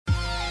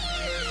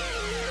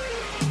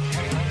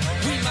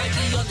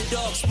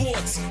Underdog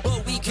Sports,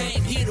 but we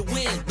came here to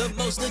win. The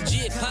most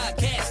legit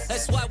podcast,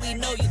 that's why we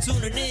know you're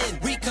tuning in.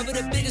 We cover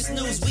the biggest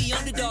news, we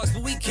underdogs,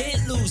 but we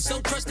can't lose. So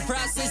trust the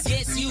process,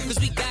 yes you, cause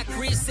we got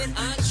Chris and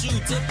Anshu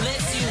to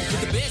bless you.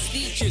 With the best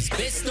features,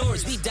 best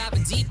stories, we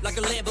diving deep like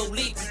a Lambo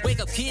leap. Wake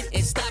up kid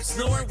and stop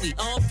snoring, we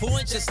on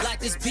point just like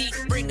this beat.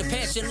 Bring the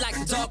passion like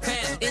the dog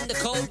pound. In the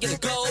cold, get a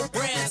gold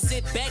brown.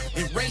 Sit back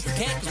and raise the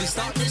cat, cause we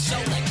start this show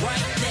like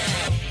right now.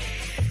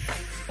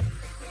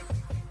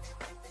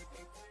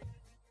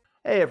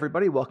 Hey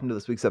everybody, welcome to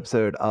this week's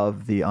episode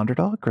of The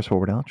Underdog. Chris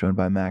Horwedel, joined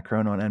by Matt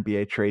Crone on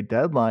NBA trade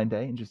deadline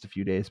day in just a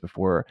few days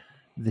before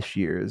this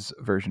year's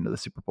version of the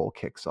Super Bowl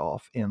kicks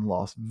off in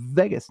Las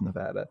Vegas,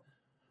 Nevada.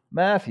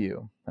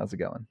 Matthew, how's it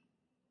going?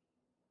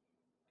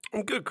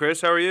 I'm good,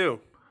 Chris. How are you?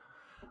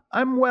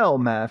 I'm well,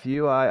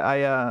 Matthew.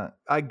 I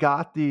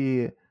got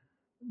the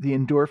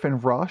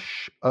endorphin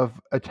rush of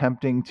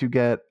attempting to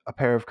get a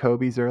pair of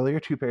Kobe's earlier,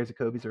 2 pairs of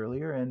Kobe's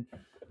earlier, and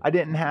I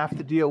didn't have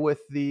to deal with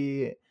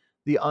the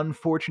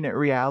unfortunate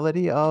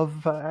reality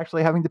of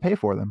actually having to pay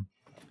for them.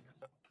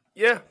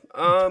 Yeah,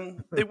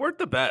 they weren't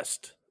the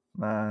best.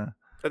 I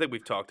think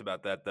we've talked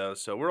about that, though,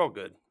 so we're all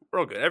good. We're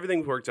all good.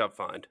 Everything works out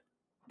fine.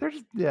 They're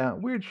just,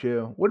 weird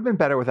shoe. Would have been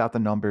better without the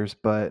numbers,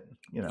 but,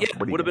 Yeah,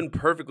 would have been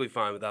perfectly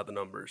fine without the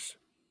numbers.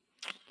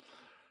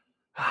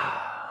 What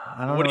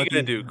are you going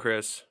to do,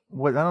 Chris? I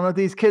don't know what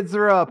these kids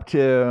are up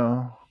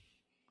to.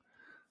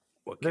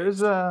 What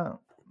kids? I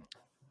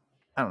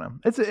don't know.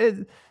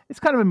 It's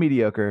kind of a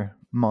mediocre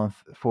month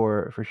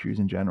for shoes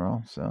in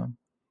general. So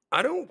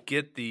I don't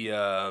get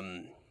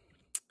the.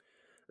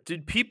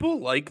 Did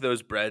people like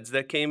those breads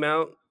that came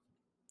out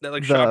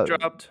that shock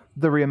dropped?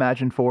 The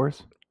reimagined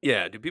 4s.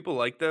 Yeah, do people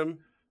like them?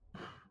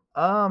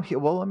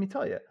 Well, let me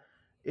tell you.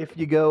 If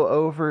you go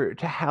over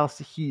to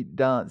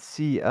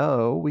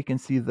househeat.co, we can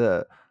see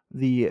the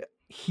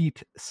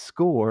Heat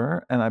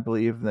score, and I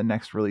believe the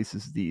next release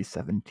is the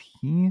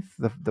 17th.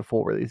 The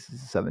full release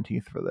is the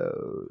 17th for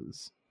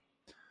those.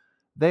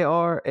 They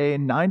are a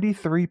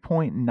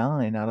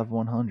 93.9 out of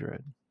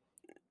 100.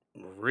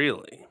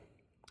 Really?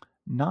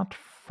 Not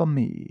for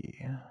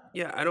me.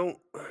 Yeah, I don't.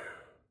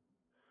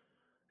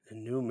 The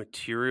new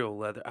material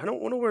leather. I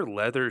don't want to wear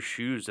leather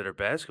shoes that are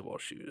basketball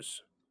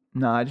shoes.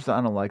 No, I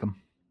don't like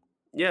them.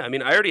 Yeah, I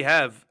mean, I already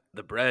have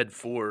the bread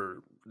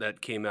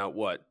that came out,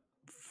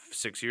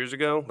 6 years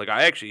ago?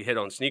 I actually hit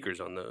on sneakers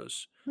on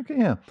those. Okay,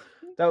 yeah.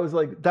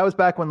 That was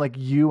back when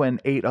you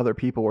and 8 other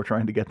people were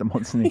trying to get them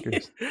on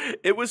sneakers.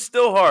 It was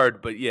still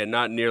hard, but yeah,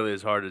 not nearly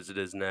as hard as it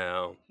is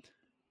now.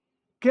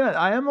 Yeah,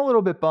 I am a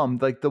little bit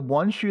bummed. The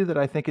one shoe that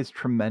I think is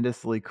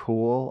tremendously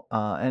cool,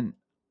 and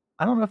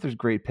I don't know if there's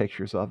great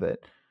pictures of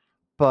it,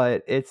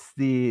 but it's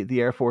the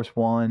Air Force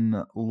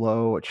One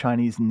Low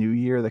Chinese New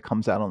Year that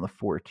comes out on the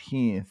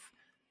 14th.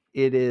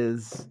 It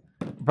is,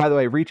 by the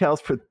way, retails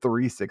for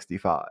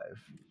 $365.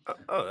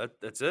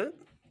 That's it.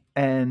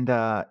 And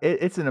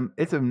it's an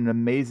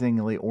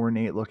amazingly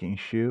ornate looking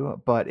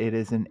shoe, but it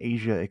is an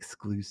Asia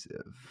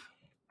exclusive.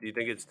 Do you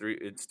think it's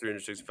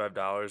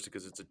 $365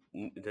 because it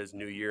has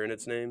New Year in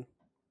its name?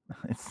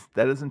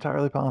 That is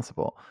entirely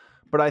possible,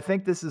 but I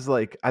think this is a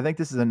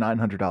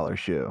 $900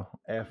 shoe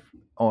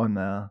on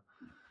the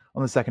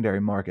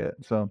secondary market.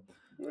 So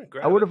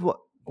I would have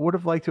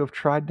liked to have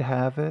tried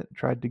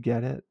to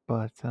get it,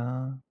 but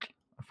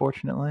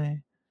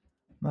unfortunately,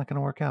 not going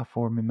to work out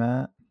for me,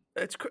 Matt.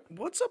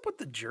 What's up with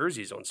the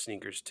jerseys on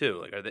sneakers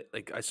too? Are they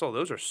I saw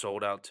those are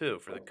sold out too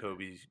for the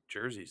Kobe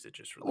jerseys that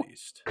just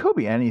released.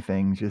 Kobe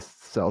anything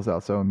just sells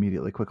out so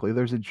immediately quickly.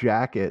 There's a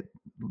jacket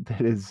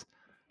that is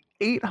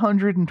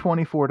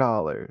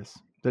 $824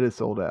 that is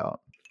sold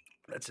out.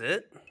 That's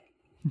it?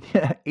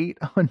 Yeah,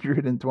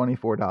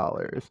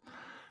 $824.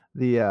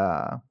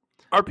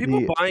 Are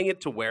people buying it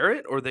to wear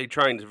it, or are they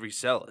trying to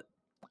resell it?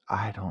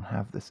 I don't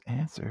have this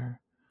answer.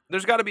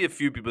 There's got to be a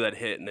few people that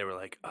hit and they were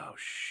like, "Oh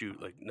shoot!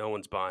 No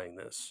one's buying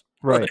this."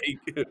 Right?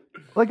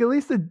 At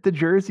least the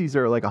jerseys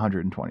are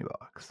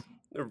 $120.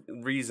 They're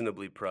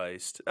reasonably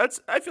priced. I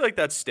feel like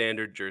that's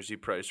standard jersey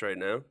price right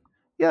now.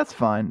 Yeah, that's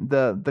fine.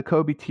 The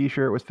Kobe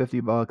T-shirt was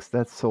 $50.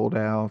 That's sold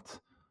out.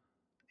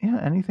 Yeah,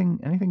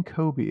 anything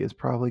Kobe is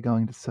probably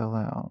going to sell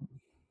out.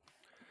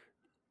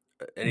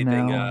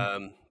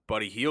 Anything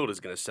Buddy Hield is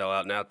going to sell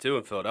out now too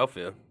in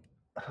Philadelphia.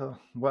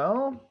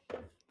 Well,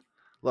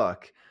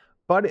 look.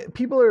 But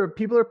people are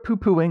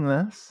poo-pooing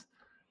this,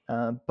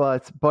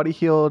 but Buddy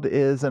Hield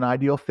is an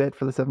ideal fit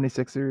for the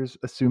 76ers,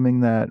 assuming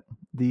that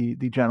the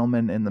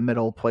gentleman in the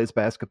middle plays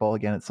basketball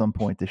again at some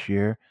point this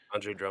year.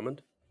 Andre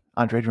Drummond.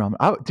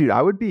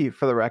 I would be,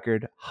 for the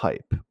record,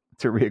 hype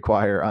to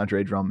reacquire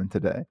Andre Drummond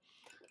today.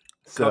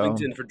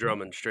 Covington for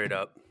Drummond, straight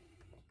up.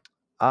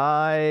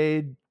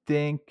 I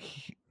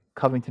think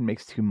Covington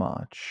makes too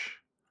much.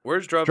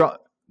 Where's Drummond?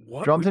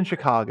 Drummond's in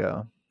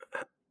Chicago.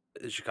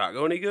 Is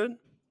Chicago any good?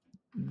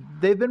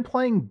 They've been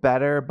playing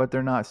better, but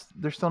they're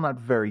still not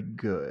very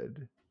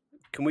good.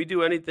 Can we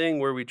do anything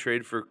where we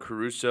trade for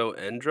Caruso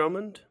and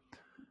Drummond?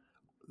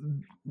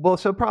 Well,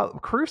 so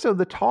Caruso,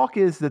 the talk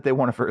is that they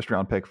want a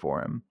first-round pick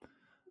for him.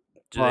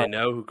 Do they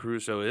know who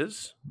Caruso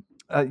is?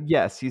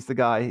 Yes, he's the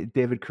guy,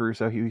 David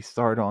Caruso. He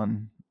starred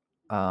on,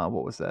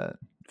 what was that?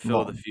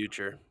 Phil of the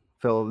Future.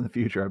 Phil of the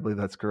Future, I believe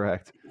that's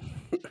correct.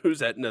 Who's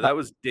that? No, that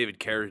was David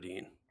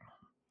Carradine.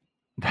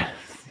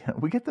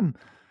 We get them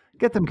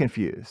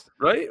confused.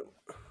 Right?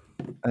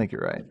 I think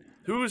you're right.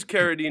 Who was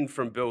Carradine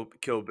from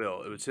Kill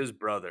Bill? It was his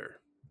brother.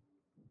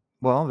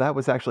 Well, that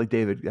was actually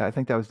David. I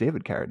think that was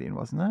David Carradine,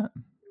 wasn't that?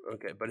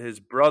 Okay, but his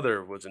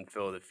brother was in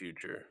Phil of the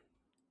Future.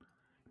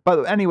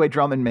 But anyway,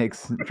 Drummond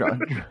makes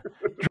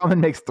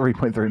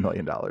 $3.3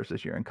 million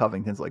this year, and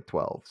Covington's like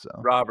 12. So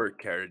Robert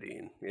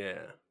Carradine, yeah,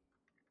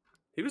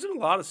 he was in a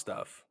lot of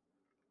stuff.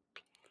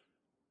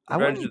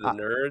 Revenge of the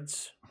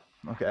Nerds.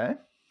 Okay.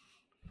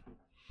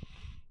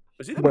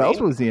 Was he the what else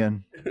was he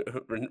in?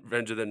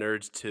 Revenge of the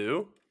Nerds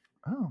 2.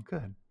 Oh,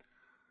 good.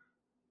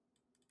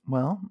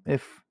 Well,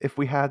 if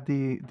we had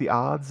the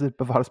odds at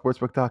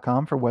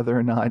bovadasportsbook.com for whether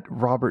or not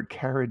Robert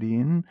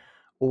Carradine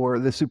or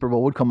the Super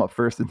Bowl would come up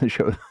first in the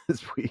show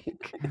this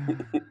week,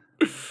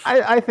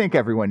 I think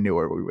everyone knew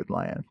where we would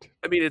land.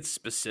 I mean, it's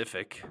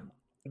specific.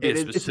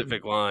 It's a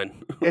specific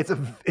line. It's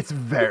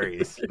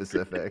very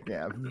specific.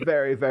 Yeah,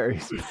 very, very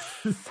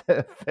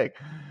specific.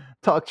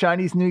 Talk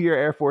Chinese New Year,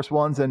 Air Force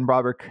Ones, and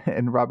Robert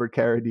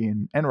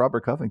Carradine and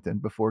Robert Covington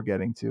before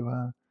getting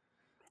to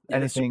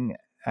anything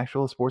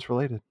actual sports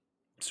related.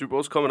 Super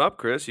Bowl's coming up,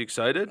 Chris. You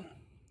excited?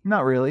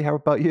 Not really. How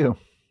about you?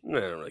 I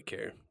don't really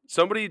care.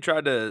 Somebody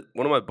tried to.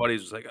 One of my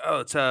buddies was like, "Oh,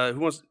 it's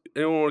anyone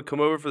want to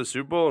come over for the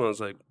Super Bowl?" And I was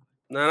like,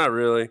 "Nah, not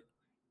really.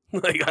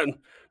 Like, I'm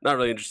not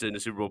really interested in the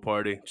Super Bowl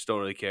party. Just don't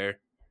really care."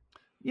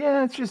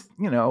 Yeah, it's just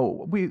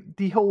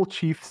the whole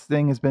Chiefs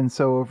thing has been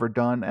so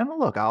overdone. And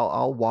look,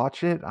 I'll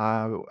watch it.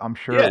 I'm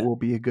sure it will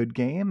be a good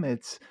game.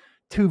 It's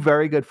two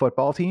very good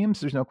football teams.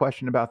 There's no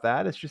question about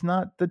that. It's just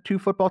not the two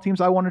football teams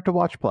I wanted to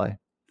watch play.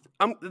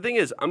 The thing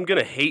is, I'm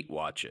gonna hate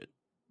watch it.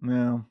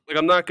 Yeah, like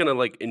I'm not gonna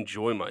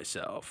enjoy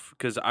myself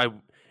because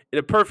in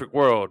a perfect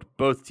world,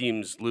 both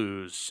teams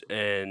lose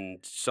and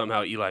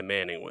somehow Eli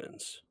Manning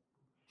wins.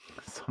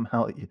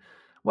 Somehow,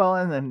 well,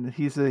 and then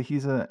he's a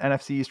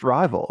NFC East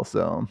rival,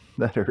 so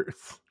that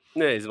hurts.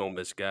 Yeah, he's an Ole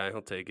Miss guy.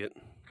 I'll take it.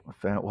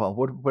 Well,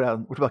 what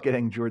about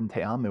getting Jordan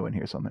Teamu in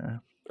here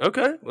somewhere?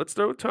 Okay, let's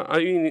throw. I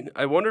mean,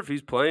 I wonder if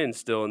he's playing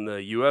still in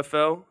the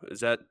UFL. Is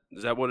that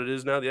what it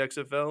is now? The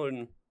XFL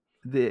and.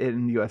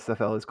 In the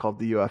USFL is called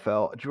the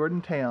UFL.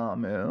 Jordan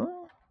Teamu.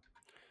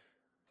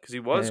 Because he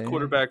was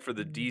quarterback for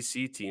the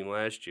DC team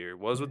last year.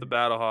 Was with the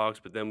Battlehawks,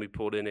 but then we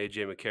pulled in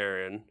A.J.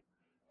 McCarron.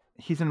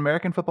 He's an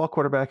American football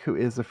quarterback who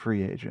is a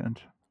free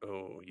agent.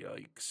 Oh,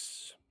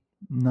 yikes.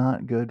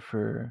 Not good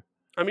for...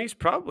 I mean, he's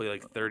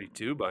probably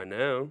 32 by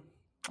now.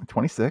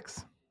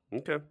 26.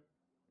 Okay.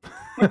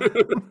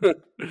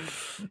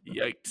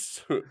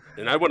 Yikes.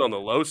 And I went on the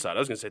low side. I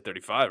was going to say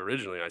 35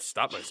 originally. And I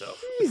stopped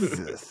myself.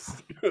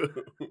 Jesus.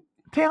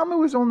 Teamu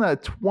was on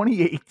that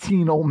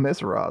 2018 Ole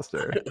Miss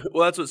roster.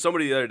 Well, that's what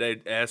somebody the other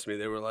day asked me.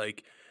 They were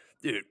like,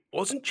 dude,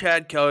 wasn't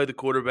Chad Kelly the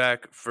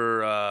quarterback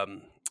for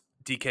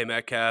DK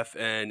Metcalf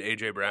and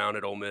A.J. Brown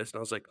at Ole Miss? And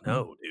I was like,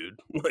 no, dude.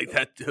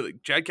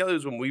 Chad Kelly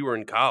was when we were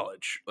in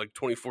college,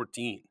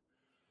 2014.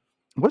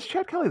 Was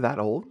Chad Kelly that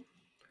old?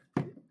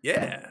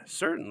 Yeah,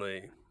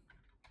 certainly.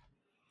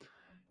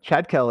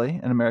 Chad Kelly,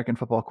 an American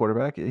football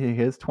quarterback, he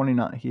is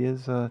 29. He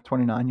is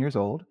 29 years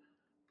old.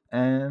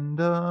 And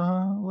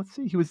let's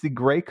see, he was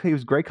Grey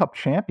Cup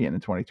champion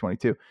in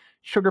 2022,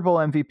 Sugar Bowl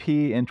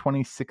MVP in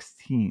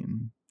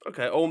 2016.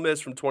 Okay, Ole Miss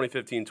from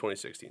 2015,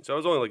 2016. So I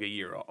was only a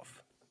year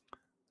off.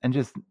 And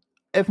just,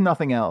 if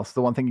nothing else,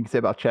 the one thing you can say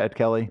about Chad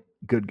Kelly,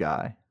 good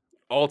guy.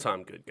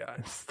 All-time good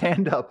guy.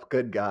 Stand-up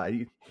good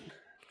guy.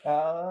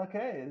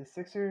 Okay, the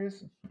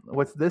Sixers.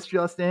 What's this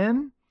just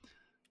in?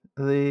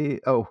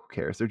 Who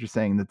cares? They're just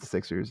saying that the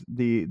Sixers,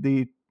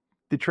 the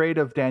trade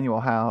of Daniel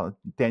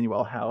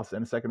House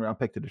and a second-round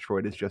pick to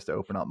Detroit is just to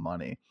open up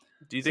money.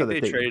 Do you think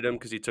they traded him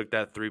because he took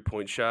that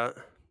three-point shot?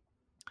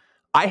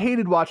 I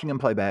hated watching him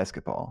play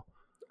basketball,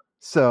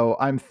 so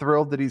I'm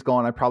thrilled that he's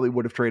gone. I probably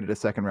would have traded a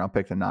second-round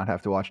pick to not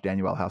have to watch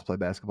Daniel House play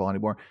basketball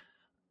anymore.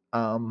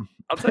 I'll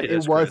tell you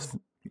this, Chris.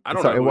 I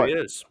don't know who he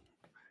is.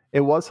 It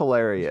was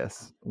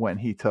hilarious when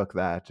he took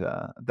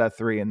that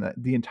three, and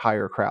the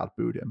entire crowd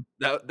booed him.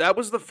 That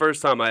was the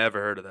first time I ever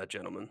heard of that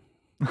gentleman.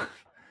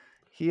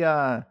 He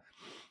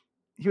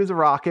was a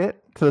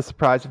rocket to the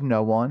surprise of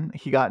no one.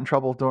 He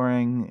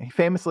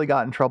famously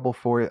got in trouble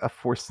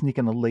for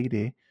sneaking a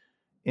lady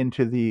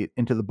into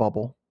the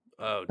bubble.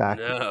 Oh, back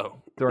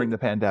no. During the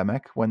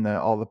pandemic when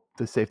all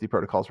the safety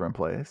protocols were in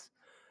place.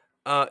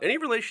 Any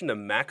relation to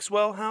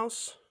Maxwell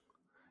House?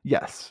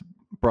 Yes,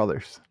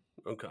 brothers.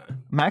 Okay.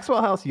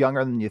 Maxwell House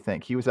younger than you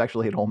think. He was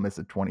actually at Ole Miss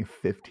in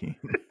 2015.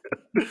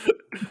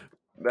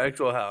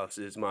 Maxwell House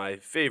is my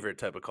favorite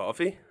type of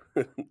coffee.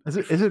 Is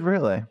it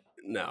really?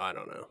 No, I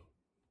don't know.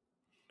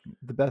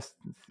 The best,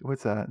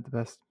 what's that? The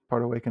best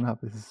part of waking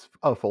up is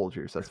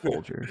Folgers. That's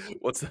Folgers.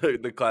 What's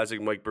the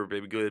classic Mike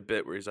Burbaby good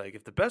bit where he's like,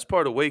 if the best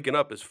part of waking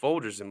up is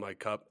Folgers in my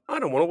cup, I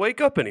don't want to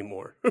wake up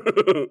anymore.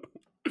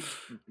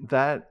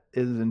 That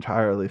is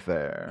entirely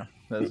fair.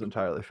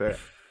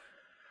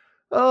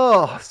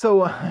 Oh,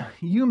 so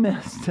you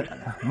missed.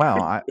 Wow,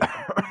 I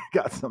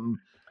got some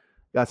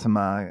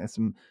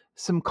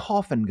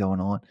coughing going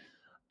on.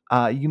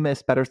 You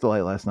missed Better's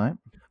Delight last night.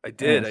 I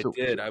did. I So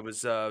did. I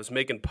was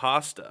making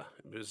pasta.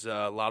 It was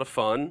a lot of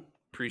fun.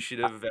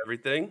 Appreciative of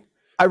everything.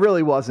 I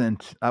really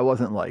wasn't. I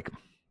wasn't like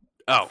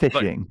Oh,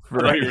 fishing I for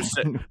thought you were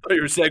anything. I thought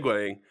you were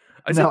segueing.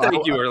 I No, said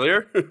thank you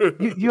earlier.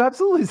 you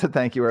absolutely said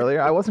thank you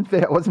earlier. I wasn't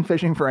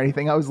fishing for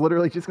anything. I was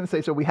literally just going to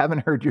say. So we haven't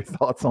heard your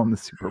thoughts on the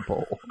Super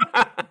Bowl.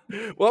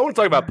 Well, I want to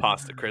talk about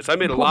pasta, Chris. I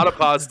made a lot of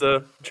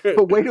pasta.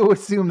 But way to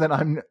assume that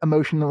I'm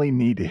emotionally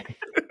needy.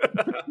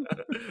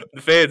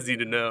 The fans need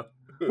to know.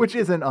 Which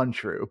isn't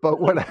untrue, but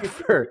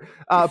whatever.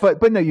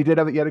 But no, you had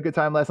a good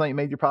time last night. You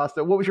made your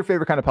pasta. What was your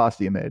favorite kind of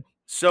pasta you made?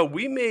 So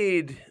we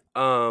made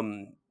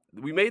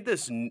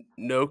this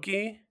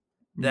gnocchi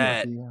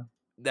that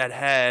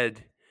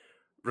had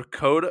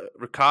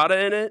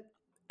ricotta in it,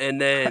 and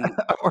then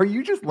Are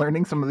you just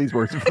learning some of these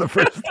words for the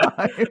first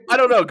time? I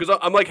don't know, because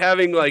I'm like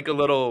having like a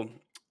little,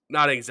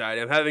 not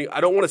anxiety.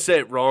 I don't want to say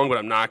it wrong, but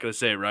I'm not going to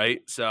say it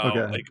right. So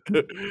Okay.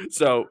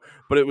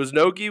 but it was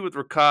gnocchi with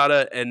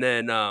ricotta, and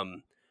then I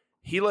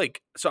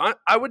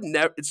would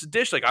never. It's a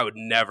dish like I would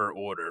never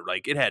order.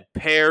 Like it had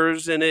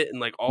pears in it and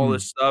like all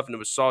this stuff, and it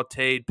was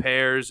sautéed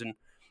pears, and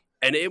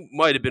it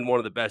might have been one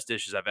of the best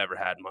dishes I've ever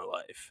had in my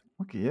life.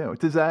 Look at you.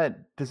 Does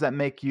that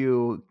make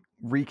you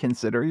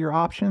reconsider your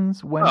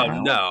options when Oh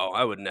out? no,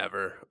 I would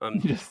never.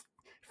 Just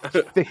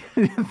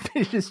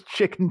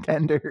chicken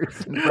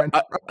tenders and French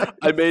fries.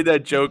 I made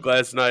that joke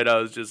last night. I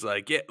was just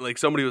like, yeah, like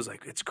somebody was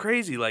like, it's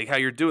crazy, like how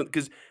you're doing,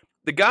 because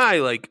the guy,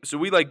 like, so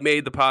we like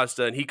made the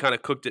pasta and he kind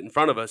of cooked it in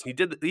front of us.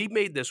 And he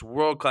made this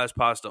world-class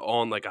pasta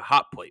on like a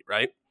hot plate,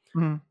 right?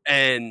 Mm-hmm.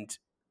 And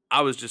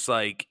I was just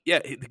like, yeah.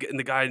 And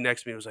the guy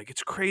next to me was like,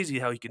 it's crazy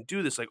how you can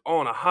do this like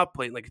on a hot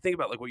plate. And, like, think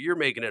about like what you're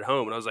making at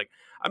home. And I was like,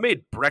 I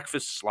made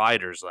breakfast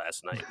sliders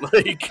last night.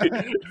 Like,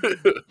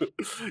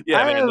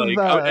 yeah, man.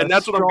 Like, and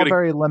that's what I'm gonna.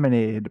 Strawberry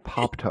lemonade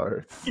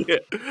Pop-Tarts. Yeah,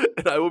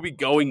 and I will be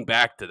going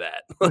back to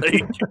that.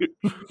 Like,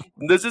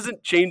 this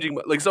isn't changing.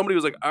 Like, somebody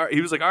was like, all right, he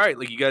was like, all right,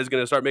 like, you guys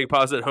gonna start making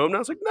pasta at home? And I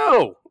was like,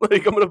 no,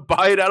 like, I'm gonna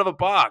buy it out of a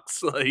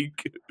box,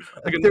 like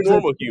a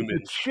normal human.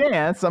 There's a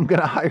chance I'm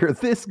gonna hire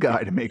this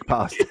guy to make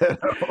pasta at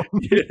home.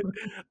 Yeah.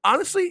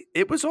 Honestly,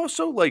 it was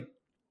also like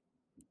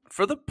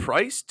for the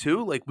price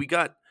too. Like we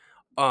got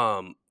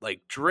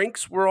like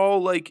drinks were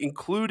all like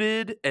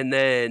included, and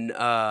then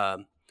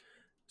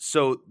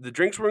so the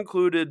drinks were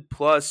included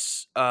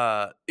plus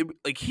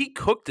like he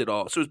cooked it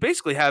all. So it was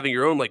basically having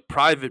your own like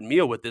private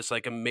meal with this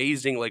like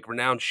amazing like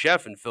renowned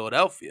chef in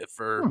Philadelphia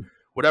for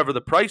whatever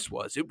the price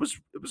was. It was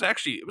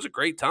a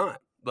great time.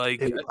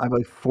 Like I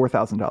like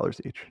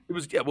 $4,000 each. It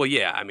was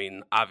I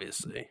mean,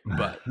 obviously,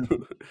 but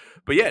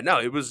but yeah, no,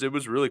 it was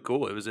really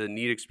cool. It was a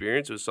neat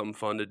experience. It was something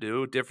fun to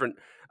do. Different.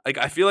 Like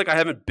I feel like I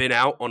haven't been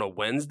out on a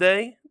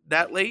Wednesday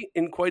that late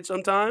in quite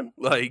some time.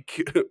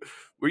 Like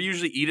we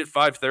usually eat at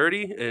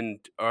 5:30 and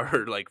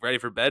are like ready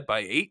for bed by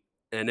 8,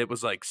 and it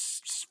was like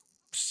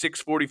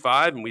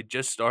 6:45, and we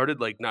just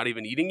started like not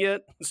even eating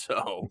yet.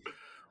 So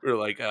we were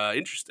like,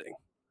 interesting.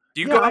 Do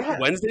you go out on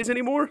Wednesdays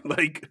anymore?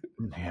 Like,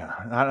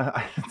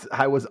 yeah,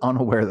 I was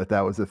unaware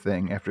that was a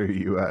thing. After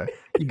you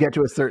get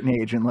to a certain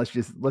age, and let's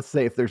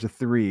say if there's a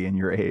 3 in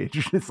your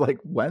age, it's like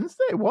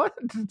Wednesday. What?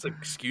 It's like,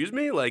 excuse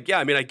me. Like, yeah,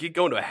 I mean, I get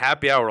going to a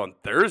happy hour on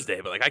Thursday,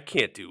 but like, I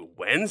can't do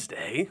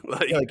Wednesday.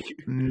 Like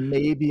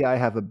maybe I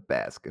have a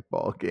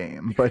basketball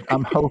game, but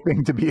I'm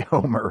hoping to be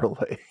home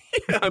early.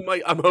 Yeah,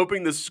 I'm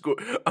hoping the score.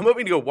 I'm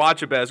hoping to go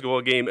watch a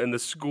basketball game, and the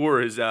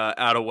score is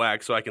out of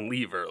whack, so I can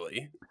leave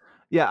early.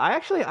 Yeah, I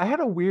had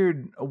a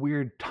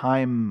weird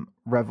time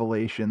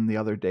revelation the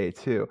other day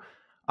too.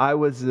 I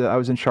was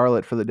in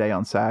Charlotte for the day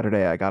on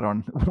Saturday. I got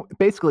on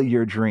basically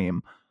your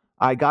dream.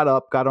 I got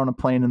on a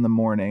plane in the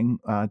morning,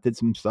 did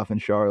some stuff in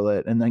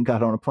Charlotte, and then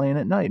got on a plane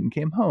at night and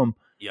came home.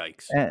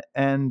 Yikes!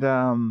 And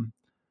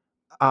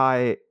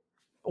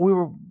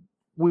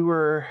we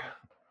were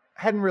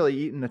hadn't really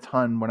eaten a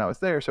ton when I was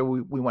there, so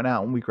we went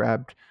out and we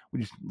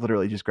just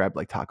literally grabbed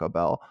like Taco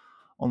Bell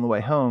on the way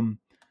home.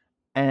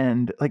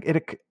 And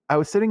like I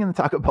was sitting in the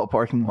Taco Bell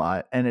parking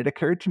lot, and it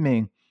occurred to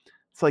me,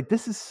 it's like,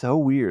 this is so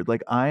weird.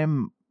 Like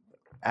I'm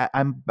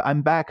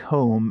back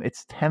home.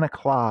 It's 10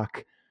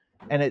 o'clock,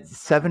 and at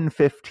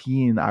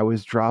 7:15, I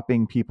was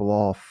dropping people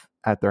off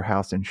at their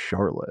house in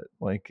Charlotte.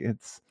 Like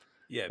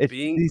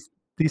these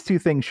two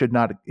things should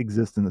not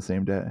exist in the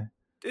same day.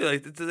 Yeah,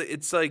 like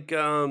it's like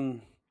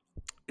when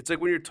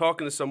you're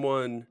talking to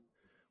someone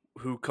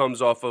who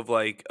comes off of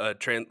like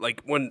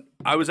like when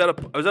I was at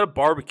a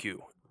barbecue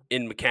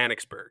in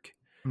Mechanicsburg,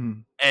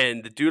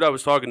 and the dude I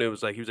was talking to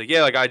was like, he was like,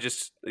 yeah, like I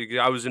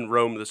was in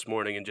Rome this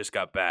morning and just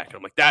got back. And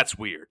I'm like, that's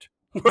weird.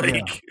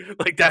 Like,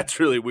 like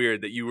that's really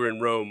weird that you were in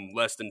Rome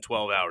less than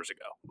 12 hours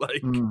ago.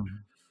 Like,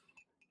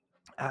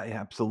 yeah,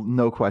 absolutely,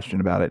 no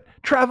question about it.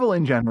 Travel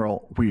in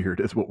general,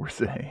 weird is what we're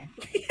saying.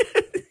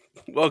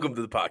 Welcome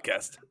to the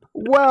podcast.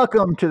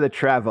 Welcome to the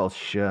travel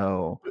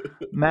show.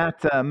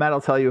 Matt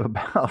will tell you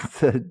about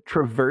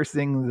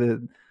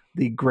traversing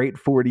the Great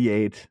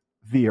 48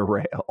 via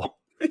rail.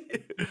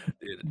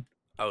 Dude,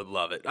 I would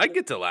love it. I can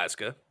get to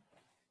Alaska.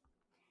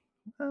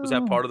 Was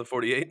that Oh, part of the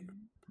 48?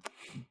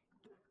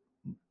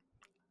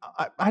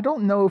 I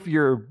don't know if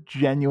you're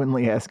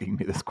genuinely asking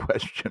me this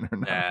question or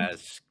not. Nah,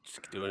 just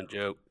doing a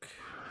joke.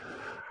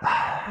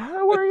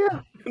 Were you?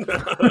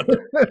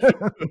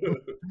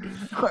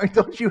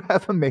 Don't you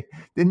have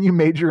didn't you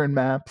major in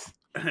maps?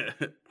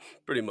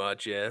 Pretty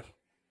much, yeah.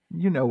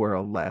 You know where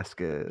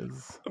Alaska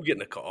is. I'm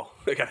getting a call.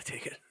 I gotta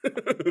take it.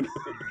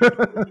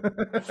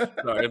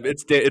 Sorry,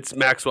 it's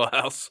Maxwell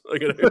House.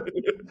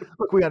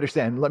 Look, we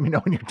understand. Let me know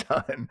when you're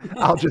done.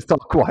 I'll just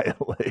talk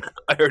quietly.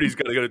 I heard he's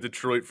gonna go to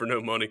Detroit for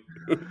no money.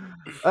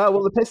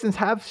 Well, the Pistons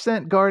have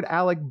sent guard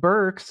Alec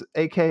Burks,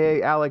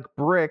 aka Alec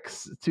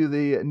Bricks, to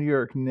the New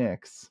York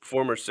Knicks.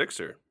 Former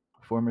Sixer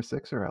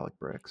Alec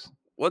Bricks.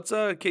 What's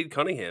Cade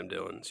Cunningham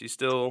doing? Is he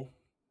still?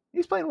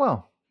 He's playing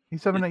well.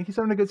 He's having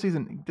a good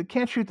season. They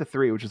can't shoot the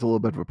three, which is a little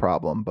bit of a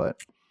problem,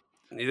 but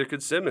neither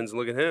could Simmons.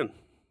 Look at him.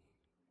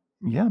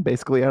 Yeah,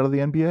 basically out of the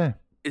NBA.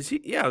 Is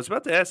he? Yeah, I was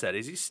about to ask that.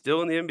 Is he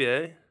still in the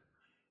NBA?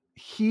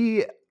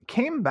 He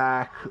came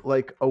back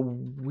like a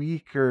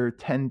week or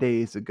 10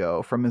 days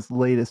ago from his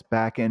latest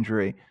back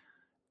injury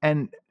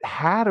and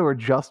had or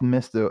just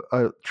missed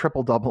a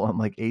triple-double in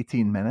like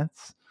 18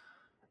 minutes.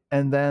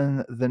 And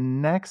then the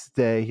next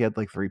day, he had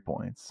like 3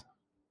 points.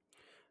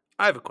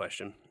 I have a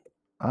question.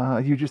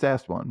 You just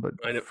asked one, but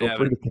feel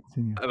free to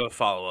continue. I have a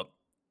follow-up.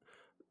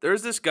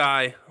 There's this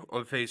guy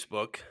on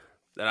Facebook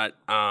that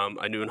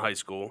I knew in high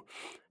school,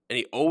 and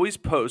he always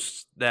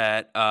posts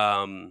that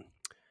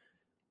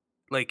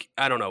like,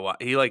 I don't know why,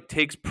 he like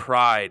takes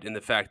pride in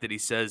the fact that he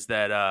says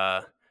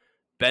that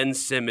Ben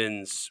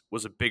Simmons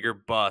was a bigger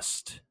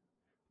bust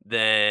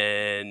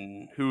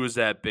than who was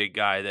that big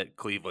guy that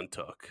Cleveland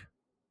took?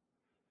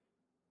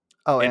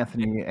 Oh,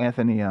 Anthony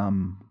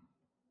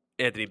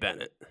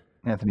Bennett.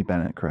 Anthony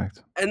Bennett,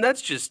 correct. And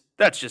that's just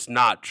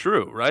not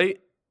true,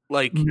 right?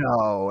 Like,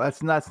 no,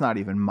 that's not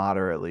even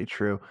moderately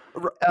true.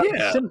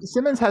 Yeah,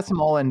 Simmons has some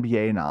All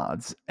NBA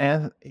nods,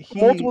 and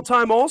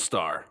multiple-time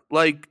All-Star,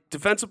 like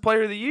Defensive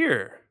Player of the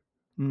Year.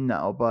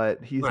 No, but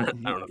I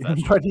don't know if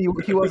that's but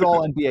he was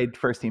All NBA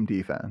first team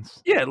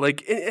defense. Yeah,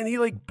 like, and he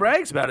like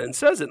brags about it and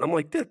says it. And I'm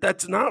like,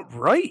 that's not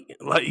right.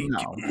 Like,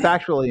 no,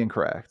 factually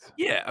incorrect.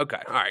 Yeah.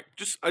 Okay. All right.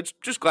 Just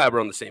glad we're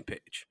on the same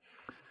page.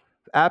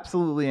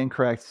 Absolutely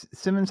incorrect.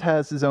 Simmons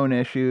has his own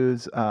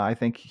issues. I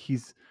think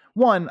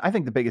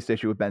the biggest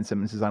issue with Ben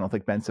Simmons is I don't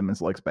think Ben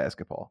Simmons likes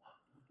basketball.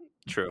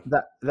 True.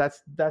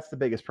 That's the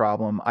biggest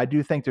problem. I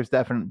do think there's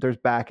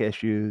back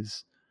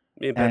issues.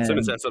 Me and Ben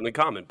Simmons have something in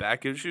common: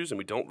 back issues, and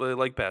we don't really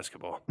like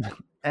basketball.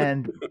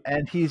 and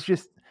he's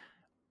just,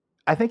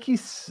 I think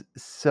he's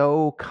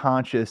so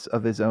conscious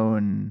of his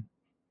own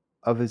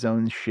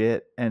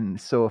shit and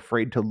so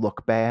afraid to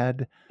look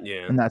bad.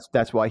 Yeah, and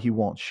that's why he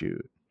won't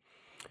shoot.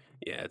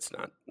 Yeah, it's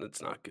not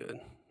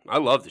good. I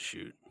love to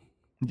shoot.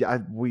 Yeah,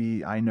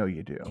 I know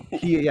you do.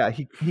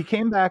 He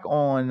came back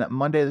on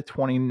Monday the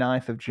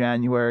 29th of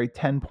January,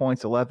 10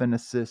 points, 11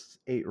 assists,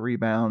 8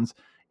 rebounds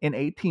in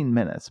 18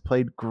 minutes.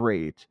 Played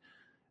great.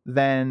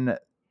 Then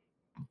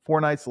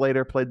 4 nights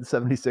later, played the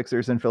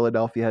 76ers in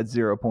Philadelphia, had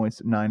 0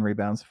 points, 9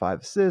 rebounds, 5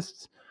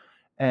 assists.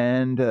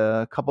 And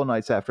a couple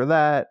nights after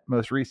that,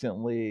 most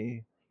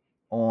recently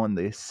on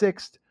the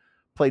 6th,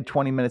 played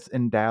 20 minutes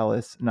in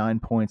Dallas, 9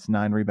 points,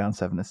 9 rebounds,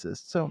 7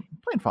 assists. So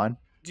playing fine.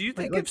 Do you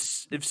think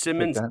if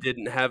Simmons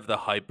didn't have the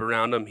hype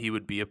around him, he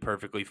would be a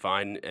perfectly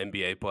fine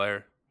NBA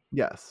player?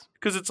 Yes.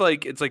 Because it's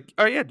like,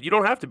 oh yeah, you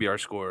don't have to be our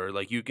scorer.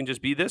 Like, you can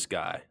just be this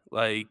guy.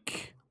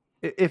 Like,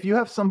 if you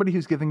have somebody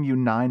who's giving you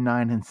 9,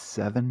 9, and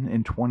 7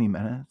 in 20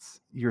 minutes,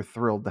 you're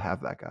thrilled to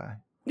have that guy.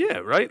 Yeah,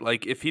 right.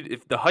 Like, if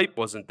the hype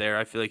wasn't there,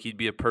 I feel like he'd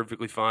be a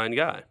perfectly fine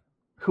guy.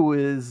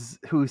 Who's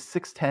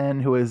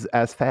 6'10", who is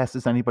as fast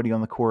as anybody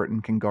on the court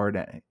and can guard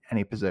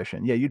any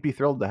position. Yeah, you'd be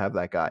thrilled to have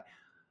that guy.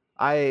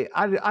 I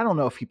don't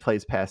know if he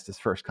plays past his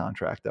first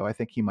contract, though. I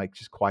think he might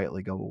just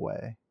quietly go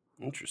away.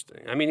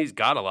 Interesting. I mean, he's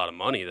got a lot of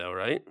money, though,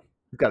 right?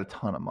 He's got a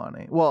ton of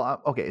money.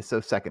 Well, okay,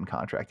 so second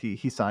contract.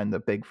 He signed the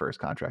big first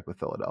contract with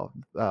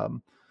Philadelphia,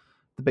 the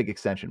big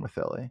extension with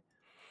Philly.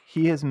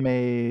 He's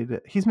making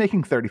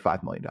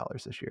 $35 million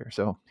this year,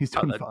 so he's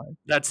doing fine.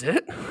 That's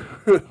it?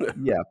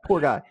 Yeah,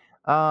 poor guy.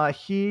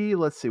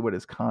 Let's see what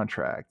his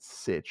contract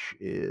sitch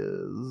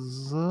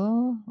is.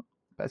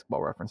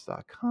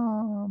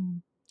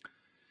 Basketballreference.com.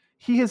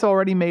 He has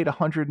already made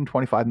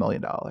 $125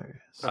 million.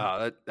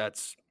 Oh,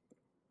 that's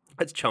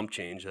chump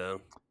change,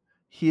 though.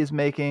 He is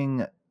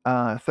making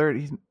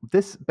 30.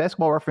 This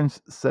Basketball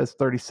Reference says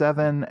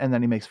 37, and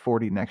then he makes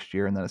 40 next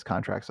year, and then his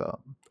contract's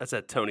up. That's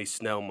that Tony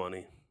Snell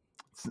money.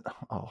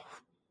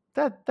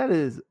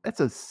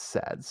 That's a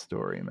sad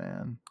story,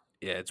 man.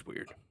 Yeah, it's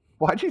weird.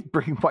 Why'd you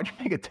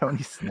make a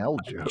Tony Snell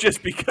joke?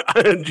 just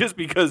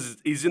because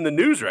he's in the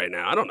news right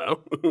now. I don't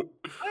know.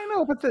 I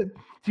know, but do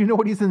you know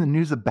what he's in the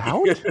news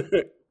about?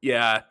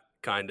 Yeah,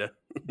 kinda.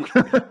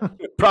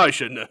 Probably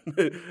shouldn't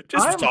have.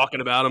 Just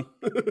talking about him.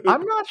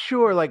 I'm not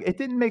sure. Like, it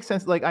didn't make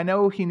sense. Like, I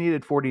know he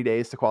needed 40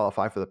 days to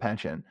qualify for the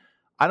pension.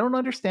 I don't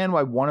understand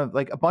why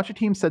a bunch of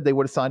teams said they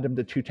would have signed him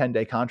to 2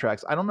 10-day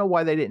contracts. I don't know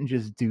why they didn't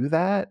just do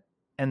that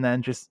and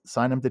then just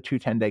sign him to 2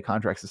 10-day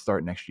contracts to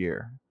start next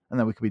year. And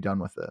then we could be done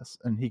with this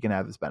and he can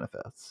have his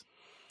benefits.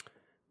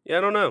 Yeah,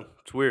 I don't know.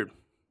 It's weird.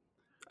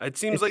 It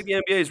seems like the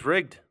NBA is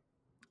rigged.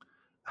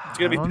 It's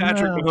going to be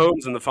Patrick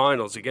Mahomes in the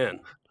finals again.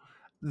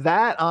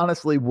 That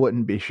honestly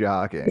wouldn't be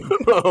shocking.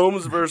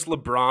 Mahomes versus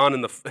LeBron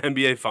in the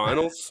NBA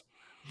finals?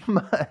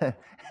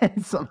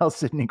 And somehow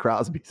Sidney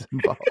Crosby's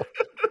involved.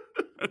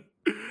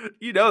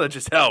 You know that's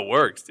just how it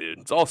works, dude.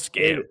 It's all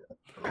scam.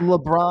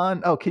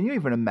 LeBron. Oh, can you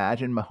even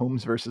imagine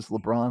Mahomes versus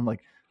LeBron?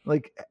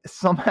 Like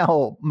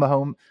somehow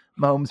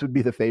Mahomes would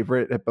be the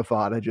favorite at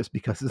Bovada just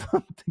because of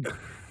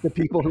the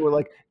people who are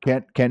like,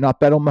 can't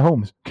bet on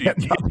Mahomes.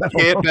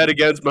 Can't bet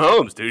against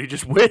Mahomes, dude. He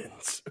just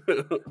wins.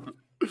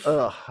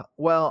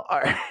 Well,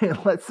 all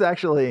right. Let's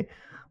actually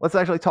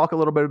talk a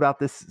little bit about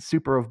this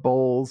Super of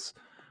Bowls.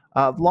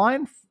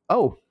 Line.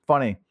 Oh,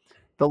 funny.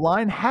 The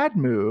line had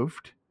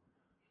moved.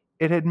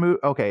 It had moved.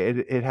 Okay.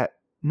 It had.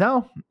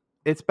 No,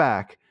 it's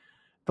back.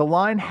 The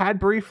line had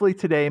briefly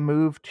today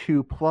moved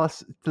to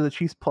the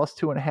Chiefs plus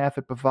 2.5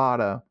 at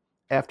Bovada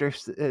after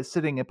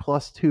sitting at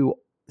 +2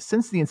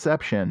 since the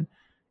inception.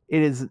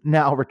 It is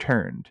now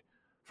returned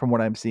from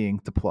what I'm seeing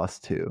to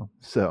 +2.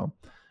 So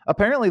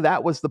apparently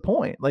that was the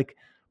point. Like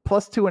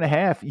plus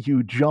 2.5,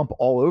 you jump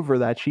all over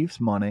that Chiefs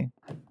money,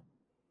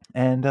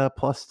 and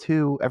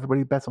 +2,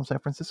 everybody bets on San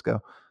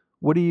Francisco.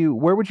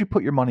 Where would you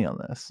put your money on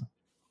this?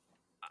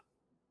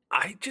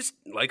 I just,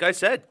 like I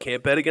said,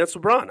 can't bet against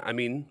LeBron. I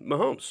mean,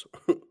 Mahomes.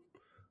 That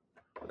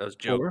was a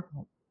joke. Or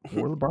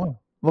LeBron.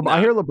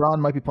 I hear LeBron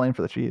might be playing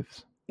for the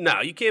Chiefs.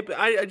 No, you can't.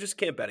 I just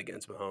can't bet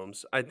against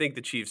Mahomes. I think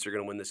the Chiefs are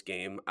going to win this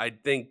game. I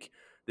think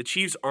the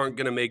Chiefs aren't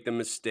going to make the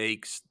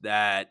mistakes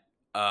that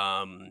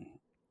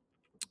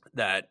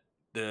that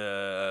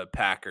the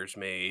Packers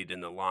made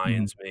and the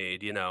Lions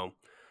made. You know,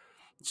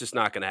 it's just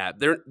not going to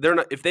happen. They're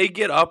not. If they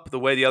get up the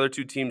way the other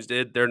two teams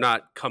did, they're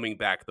not coming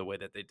back the way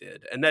that they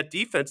did. And that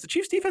defense, the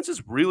Chiefs' defense,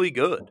 is really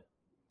good.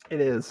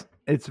 It is.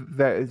 It's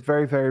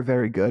very, very,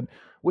 very good.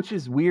 Which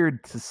is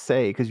weird to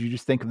say because you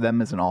just think of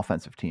them as an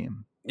offensive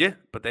team. Yeah,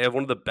 but they have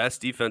one of the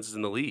best defenses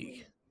in the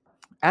league.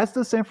 As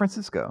does San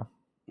Francisco.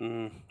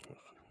 I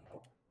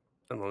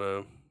don't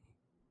know.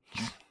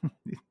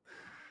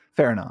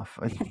 Fair enough.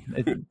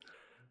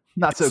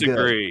 Not so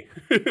Disagree.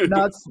 Good.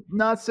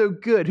 not so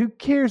good. Who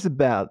cares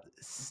about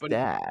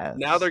stats?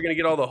 Now they're going to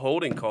get all the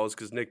holding calls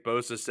because Nick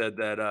Bosa said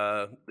that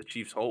the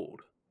Chiefs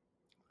hold.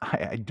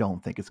 I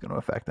don't think it's going to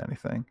affect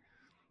anything.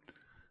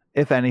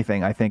 If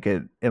anything, I think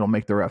it'll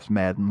make the refs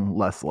mad and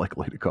less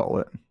likely to call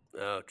it.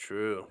 Oh,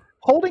 true.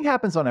 Holding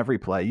happens on every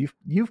play.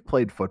 You've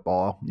played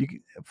football.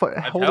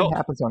 Holding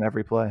happens on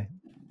every play.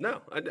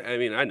 No, I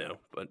mean I know,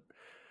 but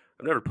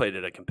I've never played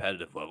at a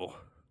competitive level.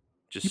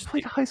 You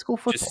played high school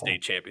football, just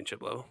state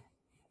championship level.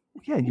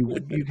 Yeah,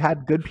 you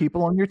had good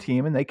people on your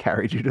team, and they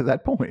carried you to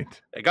that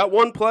point. I got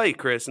one play,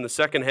 Chris, in the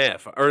second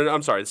half, or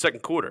I'm sorry, the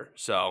second quarter.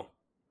 So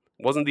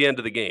it wasn't the end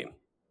of the game.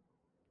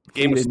 The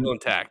game was still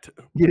intact.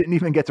 You didn't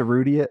even get to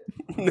Rudy it?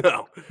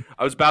 No.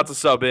 I was about to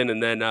sub in,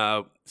 and then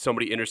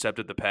somebody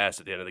intercepted the pass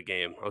at the end of the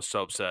game. I was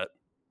so upset.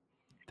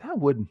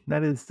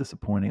 That is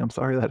disappointing. I'm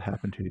sorry that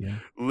happened to you.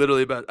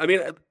 Literally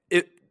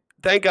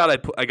thank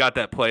God I got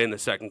that play in the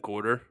second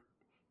quarter,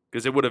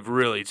 because it would have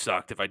really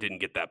sucked if I didn't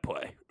get that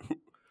play.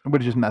 It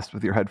would have just messed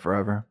with your head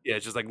forever. Yeah,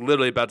 it's just like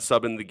literally about to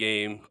sub in the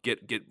game,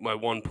 get my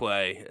one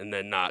play, and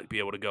then not be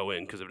able to go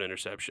in because of an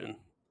interception.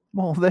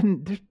 Well,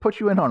 then just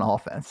put you in on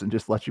offense and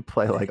just let you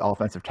play like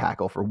offensive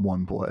tackle for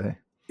one play.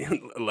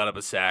 Let up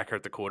a sack,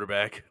 hurt the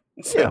quarterback.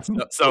 Yeah,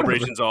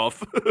 celebration's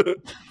off.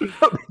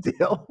 No big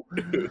deal.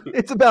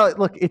 It's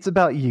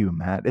about you,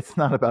 Matt. It's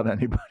not about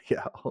anybody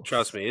else.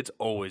 Trust me, it's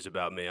always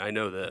about me. I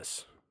know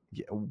this.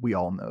 Yeah, we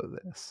all know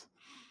this.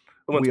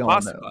 What's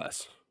pasta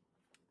class?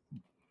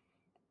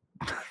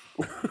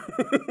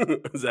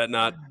 Is that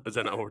not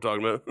what we're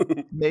talking about?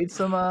 made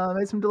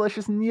some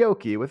delicious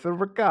gnocchi with a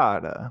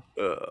ricotta.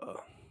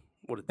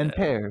 And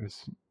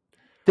pears.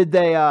 Did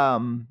they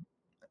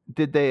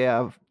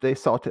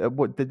salt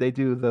what did they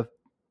do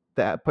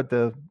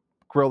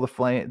grill the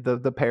flame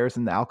the pears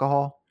in the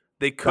alcohol?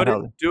 They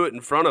couldn't do it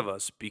in front of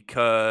us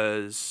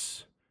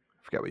because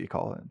I forget what you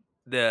call it.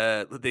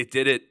 They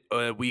did it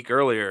a week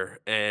earlier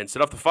and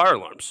set off the fire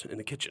alarms in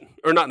the kitchen.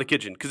 Or not in the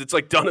kitchen, because it's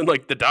like done in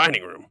like the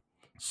dining room.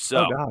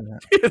 So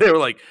they were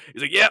like,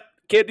 he's like, yep,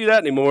 can't do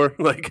that anymore.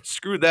 Like,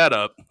 screw that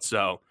up.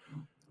 So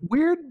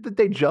weird that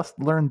they just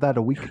learned that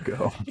a week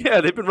ago.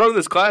 Yeah, they've been running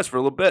this class for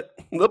a little bit.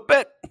 Yeah,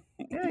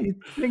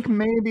 you'd think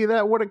maybe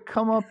that would have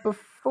come up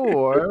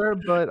before,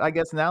 but I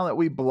guess now that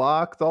we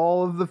blocked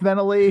all of the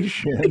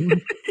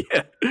ventilation.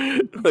 Yeah,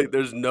 like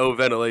there's no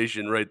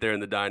ventilation right there in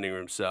the dining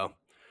room, so.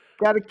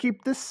 Got to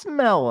keep the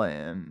smell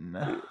in.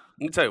 Let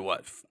me tell you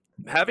what,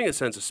 having a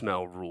sense of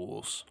smell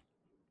rules.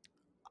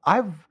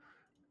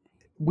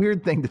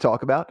 Weird thing to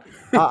talk about.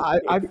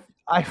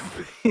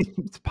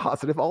 It's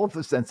positive. All of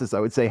the senses, I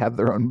would say, have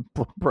their own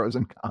pros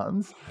and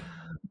cons.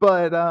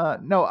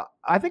 But no,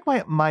 I think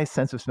my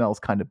sense of smell is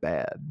kind of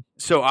bad.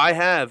 So I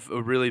have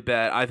a really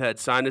bad. I've had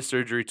sinus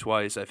surgery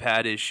twice. I've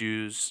had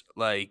issues.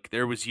 Like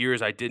there was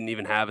years I didn't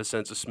even have a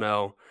sense of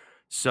smell.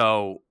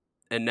 So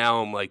and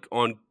now I'm like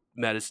on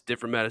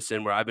different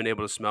medicine where I've been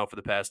able to smell for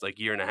the past like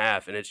year and a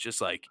half, and it's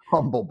just like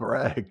Humble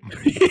brag.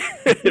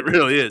 it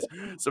really is.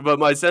 So, but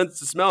my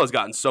sense of smell has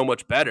gotten so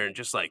much better, and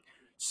just like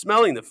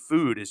smelling the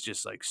food is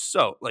just like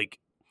so like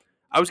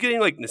I was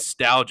getting like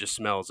nostalgia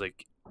smells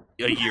like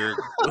a year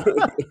ago.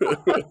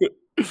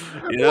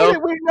 You know,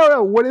 Wait,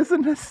 no. What is a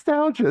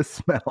nostalgia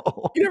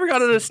smell? you never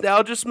got a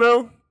nostalgia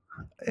smell?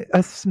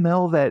 A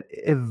smell that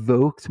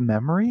evoked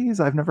memories?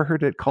 I've never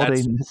heard it called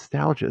a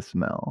nostalgia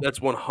smell. That's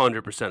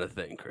 100% a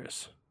thing,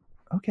 Chris.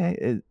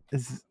 Okay,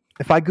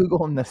 if I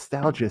Google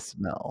nostalgia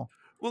smell.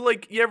 Well,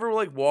 like you ever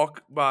like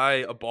walk by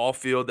a ball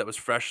field that was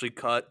freshly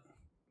cut?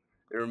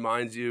 It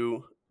reminds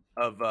you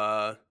of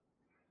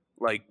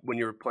like when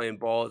you were playing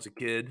ball as a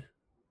kid.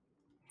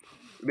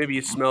 Maybe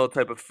you smell a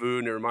type of food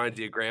and it reminds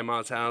you of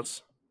grandma's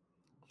house.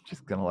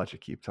 Just gonna let you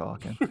keep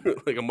talking.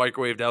 Like a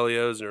microwaved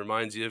Elio's and it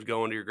reminds you of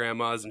going to your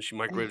grandma's and she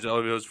microwaves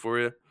Elio's for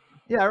you.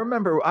 Yeah, I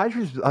remember. I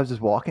was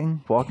just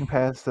walking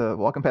past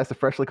the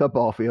freshly cut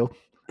ball field,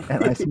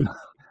 and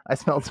I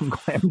smelled some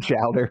clam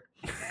chowder.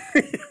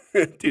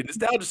 Dude,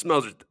 nostalgia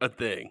smells are a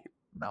thing.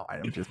 No,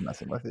 I'm just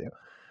messing with you.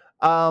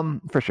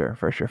 For sure.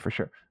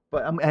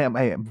 But I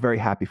am very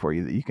happy for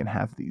you that you can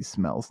have these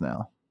smells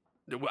now.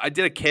 I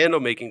did a candle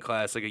making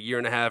class like a year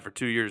and a half or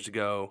 2 years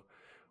ago.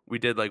 We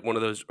did like one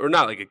of those, or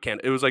not like a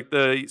candle. It was like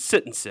the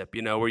sit and sip,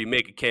 you know, where you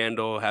make a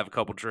candle, have a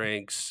couple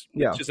drinks.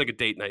 Yeah. It's just like a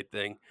date night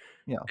thing.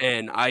 Yeah.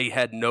 And I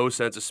had no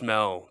sense of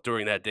smell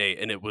during that day,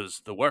 and it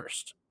was the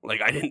worst.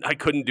 Like I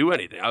couldn't do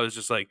anything. I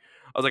was like,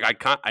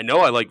 I know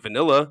I like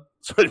vanilla,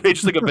 so I made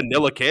just like a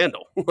vanilla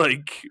candle.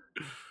 Like,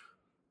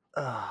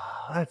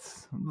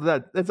 that's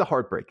a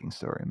heartbreaking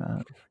story,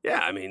 man. yeah,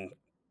 I mean,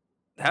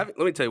 let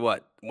me tell you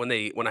what. When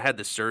I had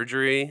the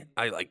surgery,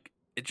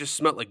 it just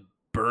smelled like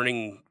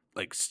burning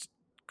like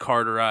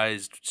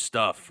carterized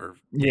stuff for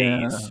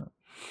days.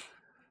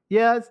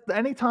 Yeah, it's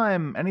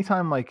anytime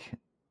like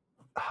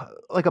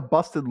a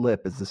busted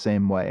lip is the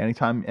same way.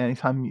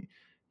 Anytime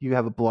you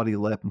have a bloody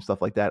lip and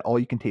stuff like that, all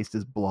you can taste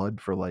is blood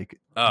for like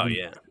weeks.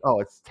 Yeah. Oh,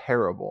 it's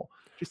terrible.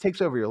 Just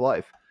takes over your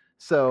life.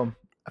 So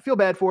I feel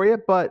bad for you,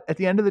 but at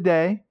the end of the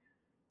day,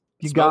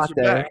 got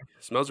there.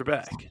 Smells are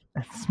back.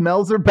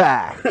 Smells are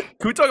back. Can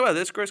we talk about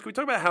this, Chris? Can we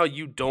talk about how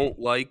you don't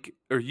like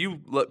or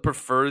you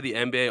prefer the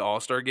NBA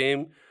All-Star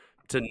Game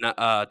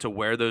to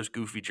wear those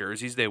goofy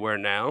jerseys they wear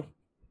now?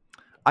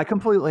 I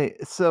completely.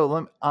 So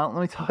let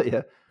me tell you.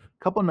 A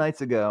couple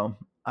nights ago,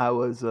 I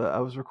was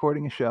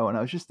recording a show and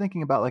I was just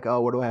thinking about like,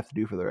 oh, what do I have to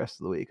do for the rest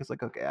of the week? It's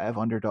like, okay, I have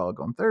Underdog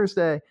on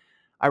Thursday.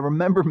 I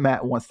remember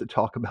Matt wants to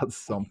talk about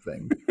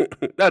something.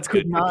 That's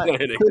good.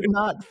 Could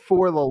not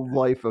for the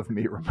life of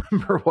me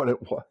remember what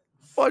it was.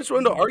 Well, I just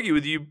wanted to argue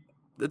with you.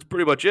 That's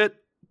pretty much it.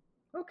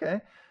 Okay.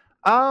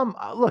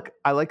 Look,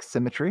 I like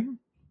symmetry.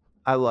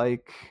 I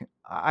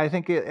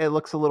think it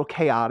looks a little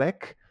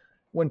chaotic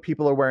when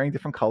people are wearing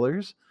different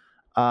colors.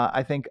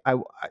 I think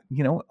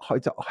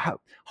it's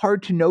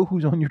hard to know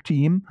who's on your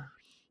team.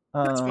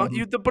 That's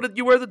fine. But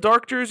you wear the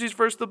dark jerseys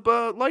versus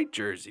the light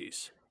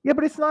jerseys. Yeah,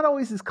 but it's not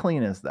always as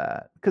clean as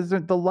that because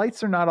the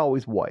lights are not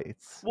always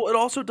whites. Well, it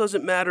also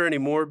doesn't matter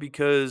anymore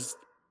because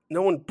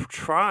no one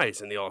tries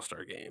in the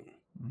All-Star game.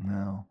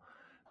 No,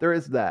 there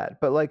is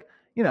that. But like,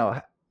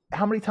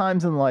 how many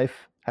times in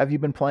life have you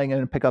been playing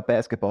in a pickup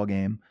basketball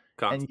game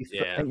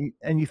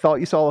and you thought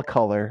you saw a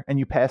color and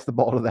you passed the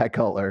ball to that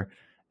color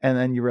and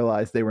then you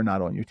realized they were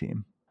not on your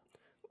team?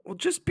 Well,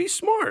 just be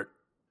smart.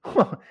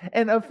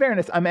 And of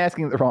fairness, I'm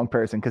asking the wrong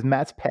person because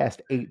Matt's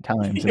passed 8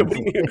 times.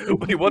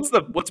 Wait,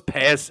 what's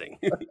passing?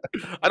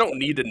 I don't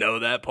need to know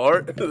that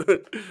part.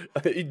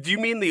 Do you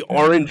mean the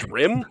orange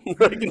rim?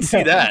 I can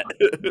see that.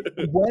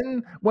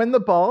 when the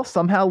ball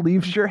somehow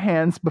leaves your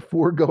hands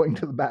before going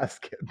to the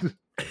basket.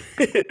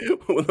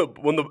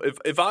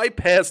 If I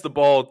pass the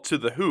ball to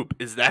the hoop,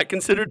 is that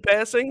considered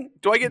passing?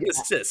 Do I get an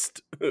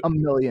assist?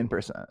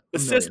 1,000,000%.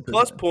 Assist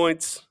plus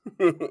points.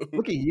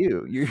 Look at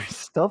you. You're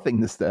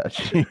stuffing the stat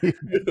sheet.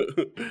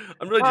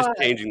 I'm really just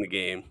changing the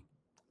game.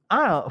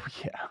 I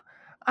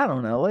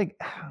don't know. Like,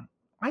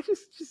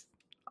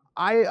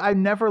 I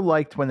never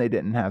liked when they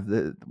didn't have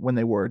when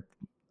they wore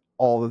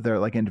all of their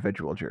like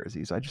individual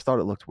jerseys. I just thought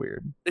it looked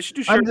weird. They should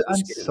do shirts and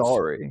skins. I'm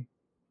sorry.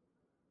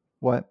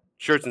 What?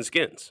 Shirts and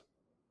skins.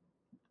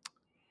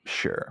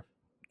 Sure.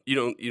 You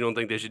don't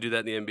think they should do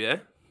that in the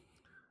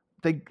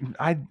NBA?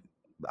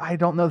 I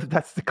don't know that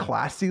that's the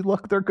classy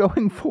look they're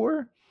going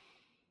for,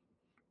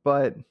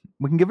 but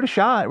we can give it a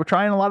shot. We're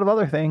trying a lot of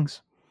other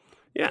things.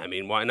 Yeah, I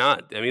mean, why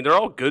not? I mean, they're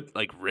all good,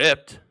 like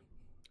ripped.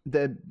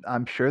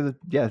 I'm sure that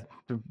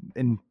they're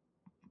in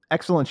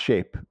excellent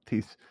shape.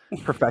 These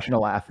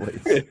professional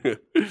athletes.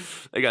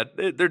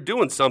 They're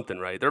doing something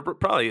right. They're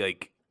probably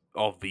like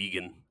all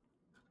vegan.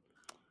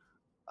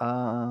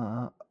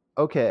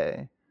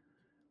 Okay.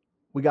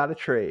 We got a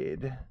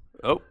trade.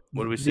 Oh,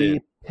 what do we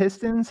see?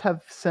 Pistons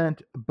have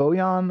sent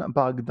Bojan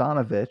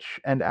Bogdanovic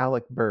and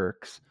Alec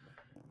Burks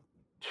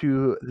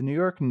to the New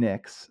York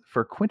Knicks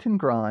for Quentin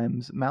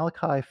Grimes,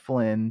 Malachi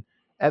Flynn,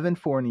 Evan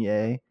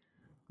Fournier,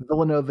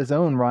 Villanova's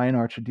own Ryan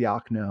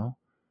Arcidiacono,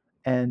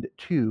 and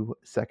 2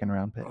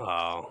 second-round picks.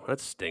 Oh, that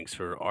stinks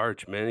for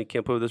Arch, man. He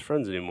can't play with his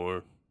friends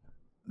anymore.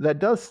 That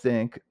does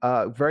stink.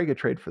 Very good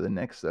trade for the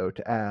Knicks, though,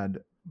 to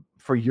add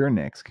for your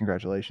Knicks.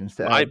 Congratulations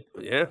to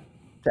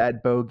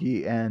add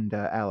Bogey and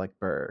Alec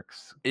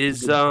Burks.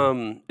 Is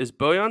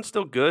Bojan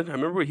still good? I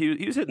remember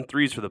he was hitting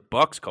threes for the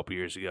Bucks a couple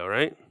years ago,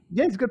 right?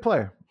 Yeah, he's a good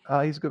player.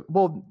 He's good.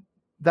 Well,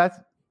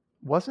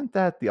 wasn't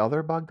that the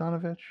other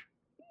Bogdanovic?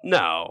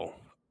 No,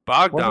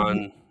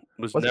 Bogdan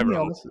was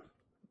never.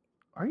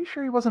 Are you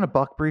sure he wasn't a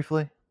Buck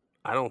briefly?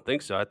 I don't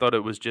think so. I thought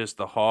it was just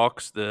the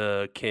Hawks,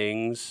 the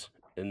Kings,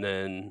 and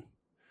then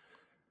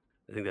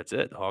I think that's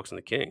it. The Hawks and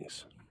the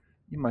Kings.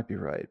 You might be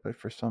right, but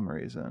for some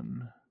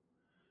reason,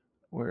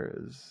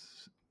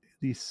 whereas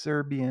the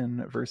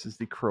Serbian versus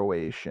the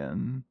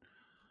Croatian,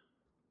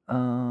 in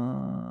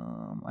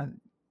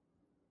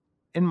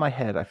my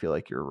head, I feel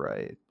like you're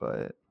right,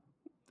 but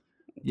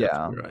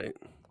yeah, right.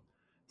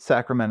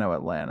 Sacramento,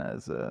 Atlanta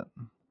is it,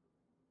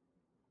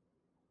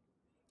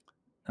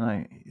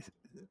 and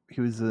he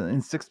was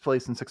in 6th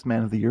place in 6th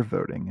Man of the Year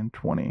voting in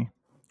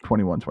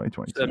 2021,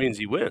 2022. So that means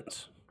he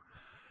wins.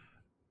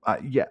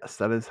 Yes,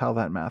 that is how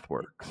that math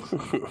works.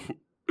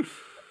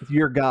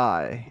 Your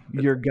guy.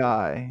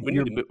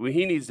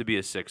 He needs to be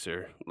a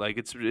Sixer. Like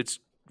it's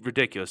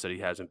ridiculous that he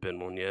hasn't been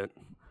one yet.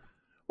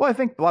 Well, I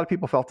think a lot of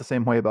people felt the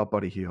same way about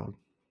Buddy Hield.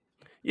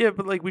 Yeah,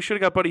 but like we should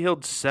have got Buddy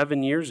Hield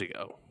 7 years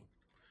ago.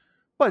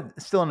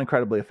 But still an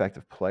incredibly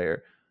effective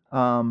player.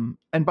 And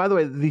by the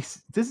way,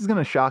 this is going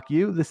to shock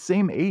you. The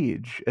same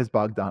age as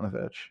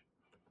Bogdanovic.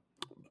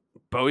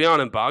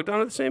 Bojan and Bogdan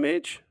are the same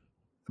age?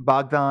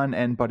 Bogdan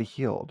and Buddy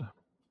Hield.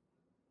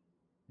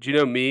 Do you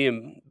know me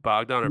and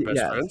Bogdan are best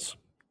friends?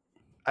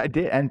 I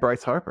did, and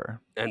Bryce Harper.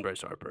 Don't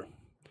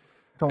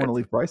want to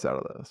leave Bryce out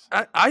of this.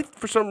 I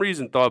for some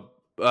reason thought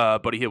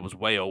Buddy Hield was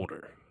way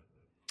older.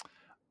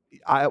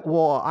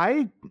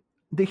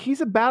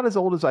 He's about as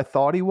old as I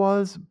thought he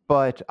was,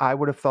 but I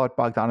would have thought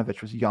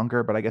Bogdanovic was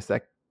younger, but I guess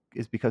that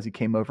is because he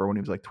came over when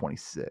he was like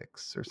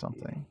 26 or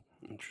something.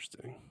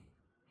 Interesting.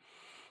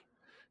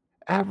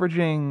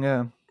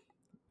 Averaging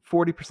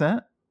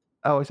 40%.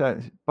 Oh,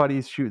 sorry.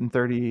 Buddy's shooting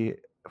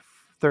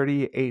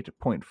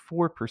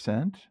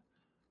 38.4%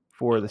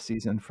 for the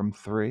season from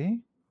 3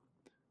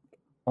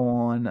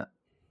 on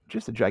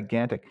just a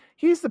gigantic.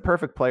 He's the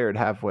perfect player to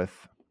have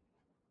with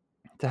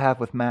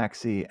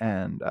Maxey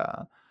and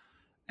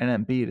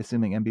Embiid,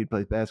 assuming Embiid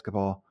plays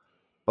basketball.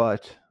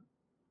 But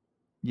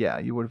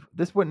yeah,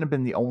 this wouldn't have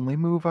been the only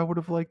move I would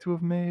have liked to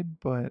have made,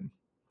 but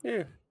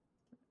yeah,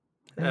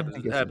 happens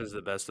to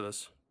the best of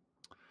us.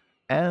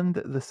 And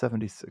the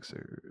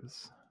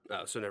 76ers.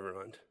 Oh, so never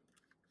mind.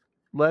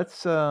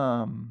 Let's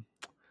get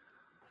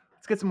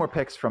some more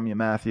picks from you,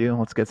 Matthew.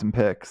 Let's get some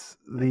picks.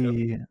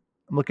 I'm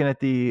looking at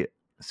the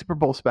Super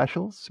Bowl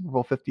specials, Super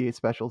Bowl 58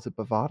 specials at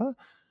Bovada,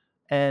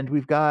 and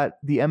we've got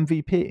the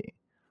MVP.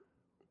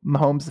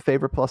 Mahomes the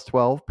favorite plus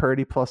 12,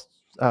 Purdy Mahomes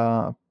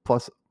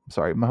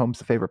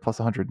the favorite plus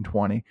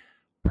 120,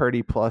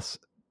 Purdy plus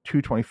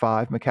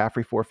 225,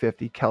 McCaffrey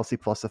 450, Kelsey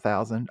plus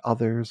 1,000.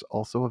 Others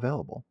also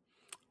available.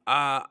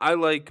 I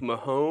like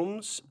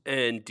Mahomes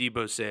and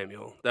Deebo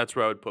Samuel. That's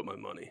where I would put my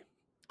money.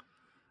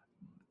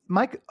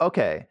 Mike,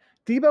 okay.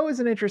 Deebo is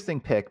an interesting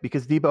pick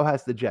because Deebo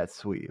has the jet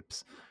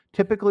sweeps.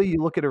 Typically,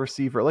 you look at a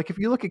receiver, like if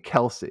you look at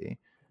Kelsey,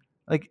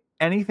 like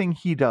anything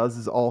he does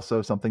is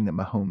also something that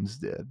Mahomes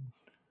did.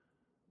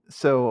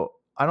 So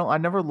I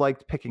never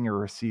liked picking a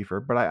receiver,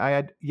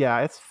 but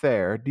it's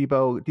fair.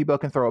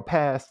 Deebo can throw a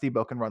pass.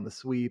 Deebo can run the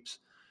sweeps.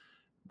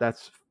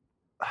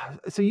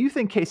 So you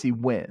think Casey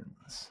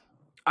wins?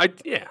 I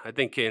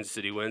think Kansas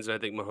City wins. I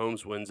think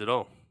Mahomes wins it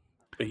all.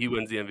 He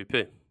wins the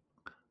MVP.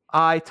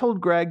 I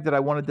told Greg that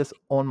I wanted this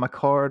on my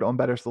card on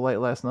Better's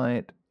Delight last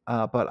night,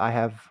 but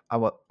I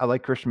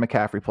like Christian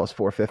McCaffrey plus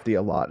 450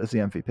 a lot as the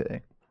MVP.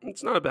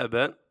 It's not a bad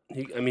bet.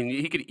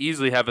 He could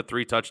easily have a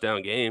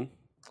 3-touchdown game.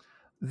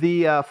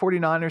 The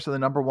 49ers are the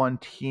number 1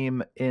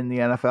 team in the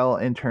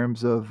NFL in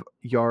terms of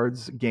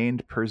yards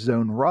gained per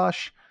zone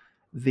rush.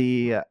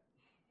 The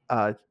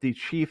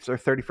Chiefs are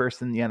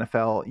 31st in the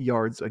NFL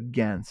yards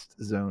against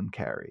zone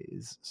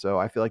carries. So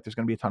I feel like there's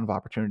going to be a ton of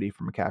opportunity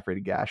for McCaffrey to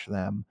gash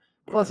them.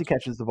 Plus he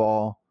catches the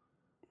ball.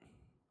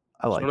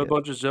 I like it. Run a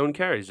bunch of zone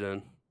carries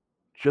in.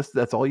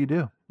 That's all you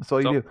do. That's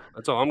all you do.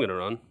 That's all I'm going to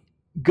run.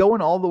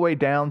 Going all the way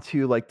down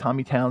to like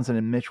Tommy Townsend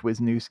and Mitch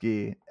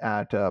Wisniewski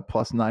at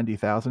plus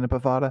 90,000 at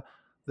Bovada,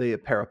 the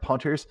pair of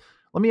punters.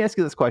 Let me ask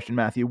you this question,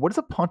 Matthew. What does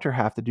a punter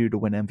have to do to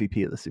win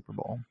MVP of the Super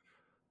Bowl?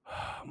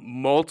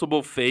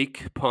 Multiple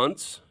fake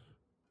punts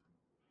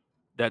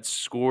that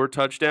score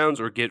touchdowns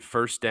or get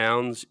first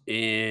downs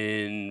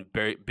in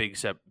very big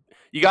set.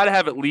 You got to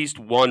have at least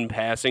one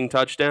passing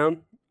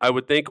touchdown, I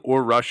would think,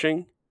 or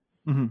rushing.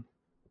 Mm-hmm.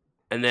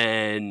 And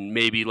then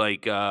maybe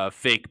like a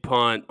fake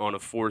punt on a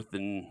 4th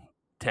and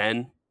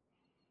 10.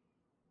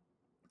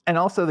 And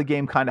also the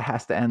game kind of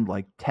has to end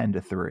like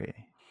 10-3.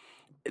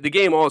 The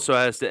game also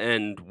has to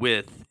end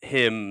with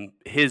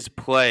his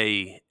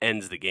play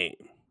ends the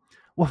game.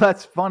 Well,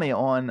 that's funny.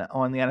 On the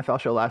NFL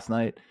show last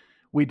night,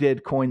 we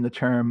did coin the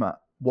term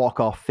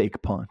walk-off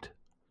fake punt.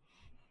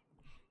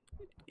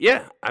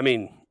 Yeah, I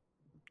mean,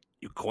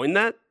 you coined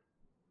that?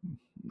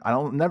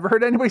 I never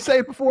heard anybody say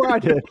it before I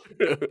did.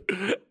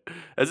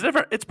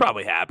 It's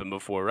probably happened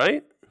before,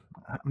 right?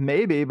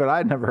 Maybe, but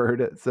I'd never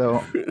heard it.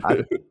 So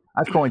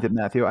I've coined it,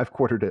 Matthew. I've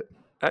quartered it.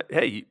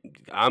 Hey,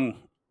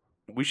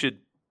 we should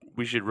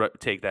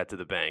take that to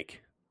the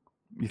bank.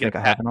 You think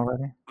I haven't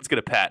already? Let's get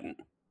a patent.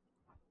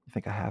 You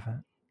think I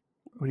haven't?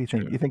 What do you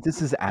think? You think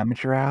this is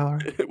amateur hour?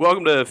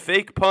 Welcome to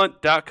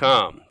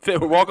fakepunt.com.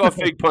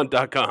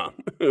 Walkofffakepunt.com.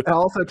 It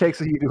also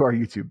takes you to our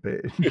YouTube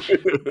page.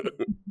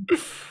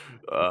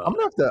 I'm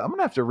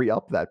gonna have to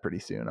re-up that pretty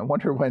soon. I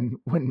wonder when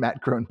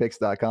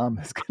mattcronepicks.com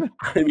is gonna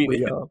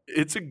re-up.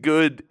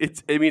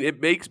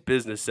 It makes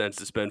business sense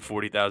to spend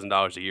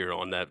 $40,000 a year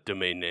on that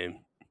domain name.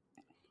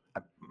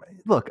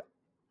 Look,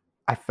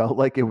 I felt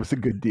like it was a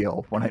good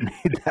deal when I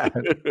made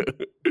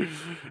that.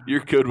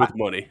 You're good with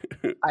money.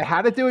 I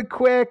had to do it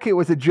quick. It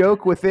was a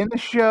joke within the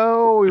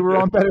show. We were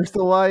on Better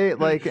Still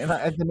Light.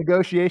 At the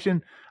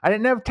negotiation, I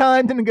didn't have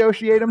time to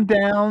negotiate them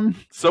down.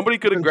 Somebody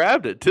could have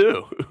grabbed it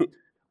too.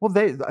 Well,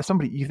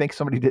 you think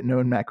somebody didn't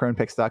own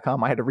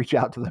mattcronepicks.com? I had to reach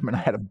out to them and I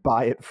had to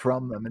buy it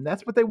from them, and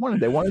that's what they wanted.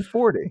 They wanted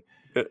 40.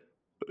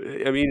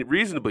 I mean,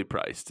 reasonably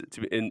priced.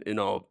 In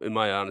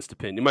my honest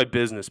opinion, my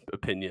business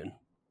opinion,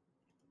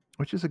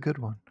 which is a good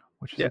one.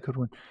 A good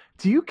one.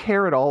 Do you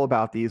care at all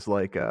about these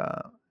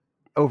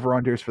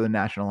over-unders for the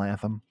national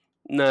anthem?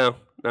 No,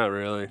 not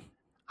really.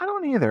 I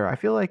don't either. I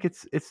feel like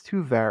it's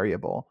too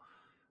variable.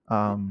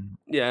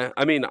 Yeah,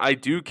 I mean, I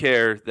do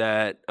care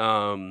that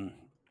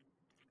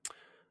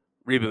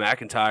Reba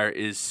McEntire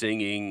is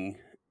singing,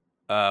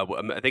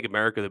 I think,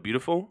 America the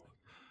Beautiful.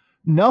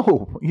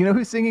 No. You know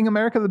who's singing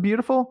America the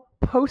Beautiful?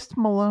 Post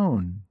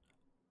Malone.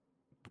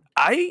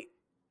 I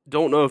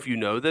don't know if you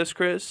know this,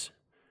 Chris.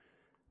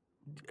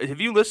 Have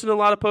you listened to a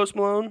lot of Post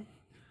Malone?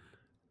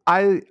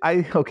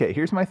 Okay,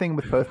 here's my thing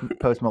with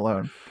Post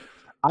Malone.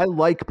 I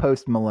like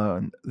Post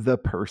Malone, the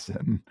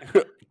person.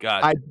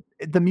 God.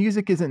 The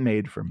music isn't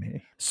made for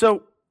me.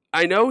 So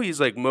I know he's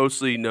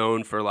mostly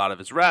known for a lot of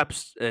his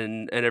raps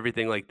and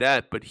everything like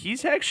that, but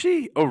he's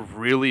actually a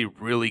really,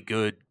 really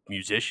good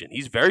musician.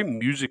 He's very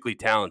musically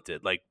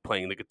talented,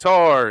 playing the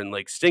guitar and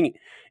singing.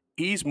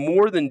 He's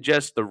more than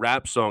just the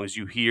rap songs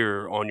you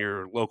hear on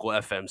your local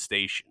FM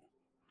station.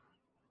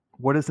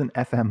 What is an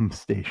FM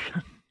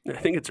station? I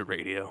think it's a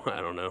radio.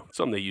 I don't know.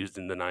 Something they used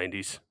in the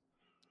 90s.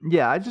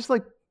 Yeah, I just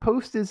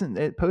Post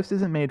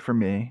isn't made for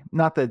me.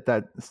 Not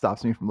that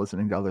stops me from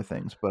listening to other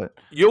things, but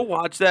you'll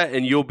watch that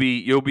and you'll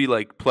be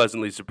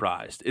pleasantly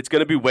surprised. It's going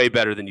to be way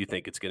better than you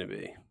think it's going to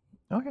be.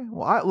 Okay.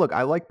 Well,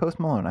 I like Post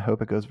Malone. I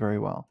hope it goes very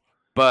well.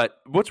 But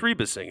what's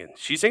Reba singing?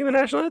 She's singing the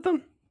national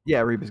anthem? Yeah,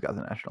 Reba's got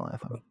the national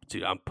anthem.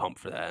 Dude, I'm pumped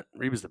for that.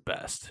 Reba's the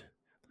best.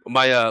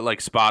 My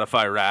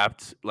Spotify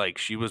Wrapped,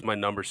 she was my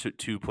number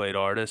 2 played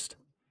artist.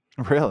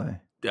 Really?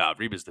 Yeah,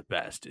 Reba's the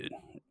best, dude.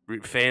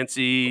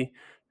 Fancy,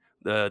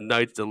 the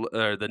night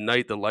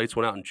the lights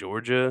went out in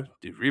Georgia,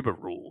 dude. Reba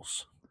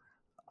rules.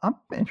 I'm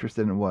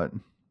interested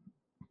in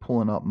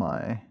pulling up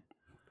my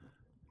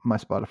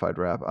Spotify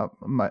Wrap.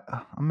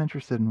 I'm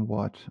interested in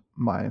what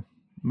my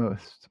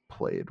most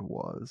played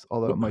was,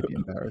 although it might be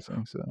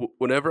embarrassing. So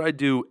whenever I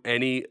do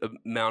any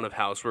amount of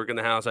housework in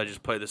the house, I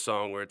just play the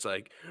song where it's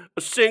a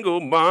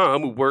single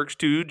mom who works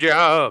 2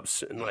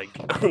 jobs, and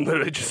I'm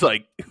literally just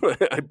I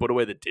put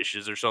away the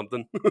dishes or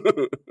something.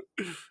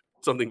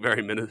 Something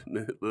very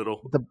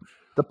little.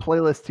 The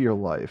playlist to your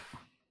life.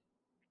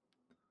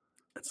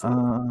 It's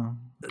I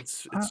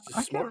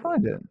can't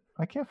find it.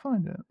 I can't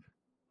find it.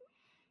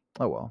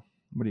 Oh well,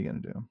 what are you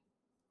gonna do?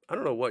 I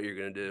don't know what you're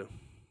gonna do.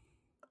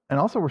 And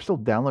also, we're still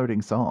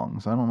downloading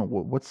songs. I don't know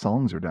what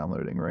songs are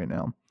downloading right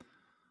now.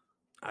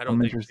 I don't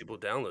think people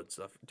download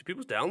stuff. Do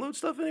people download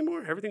stuff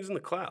anymore? Everything's in the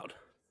cloud.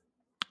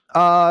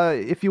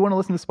 If you want to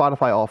listen to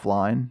Spotify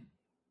offline,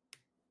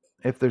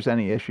 if there's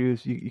any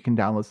issues, you can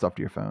download stuff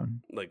to your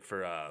phone.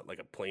 For a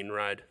plane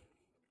ride.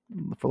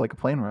 For a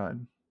plane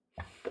ride,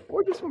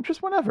 or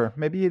just whenever.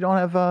 Maybe you don't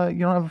have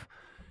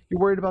you're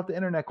worried about the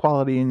internet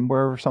quality in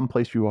wherever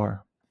someplace you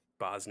are.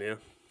 Bosnia,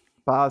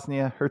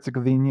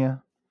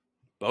 Herzegovina.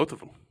 Both of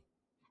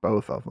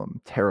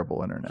them.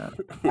 Terrible internet.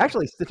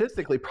 Actually,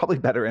 statistically, probably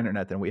better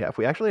internet than we have.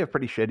 We actually have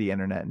pretty shitty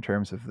internet in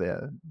terms of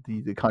the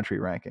country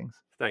rankings.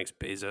 Thanks,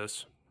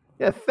 Bezos.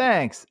 Yeah,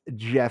 thanks,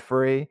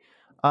 Jeffrey.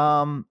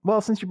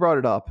 Well, since you brought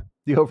it up,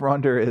 the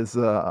over/under is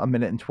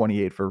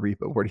 1:28 for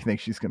Reba. Where do you think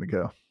she's going to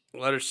go?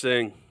 Let her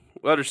sing.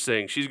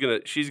 She's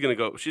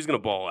gonna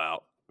ball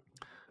out.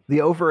 The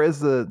over is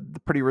the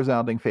pretty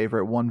resounding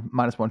favorite.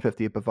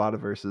 -150 at Bovada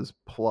versus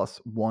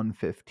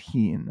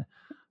 +115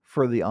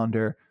 for the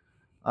under.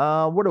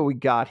 What do we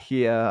got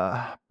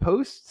here?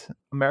 Post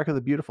America the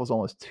Beautiful is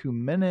almost 2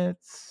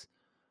 minutes.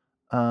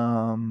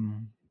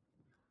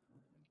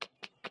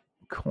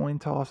 coin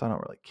toss. I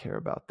don't really care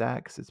about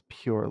that because it's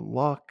pure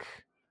luck.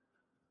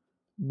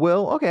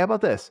 Okay, how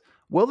about this?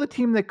 Will the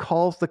team that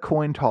calls the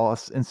coin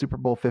toss in Super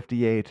Bowl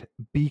 58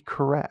 be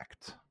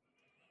correct?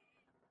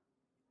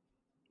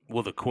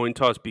 Will the coin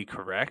toss be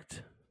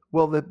correct?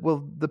 Will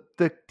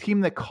the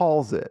team that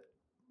calls it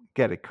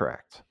get it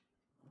correct?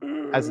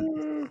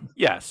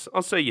 Yes,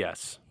 I'll say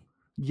yes.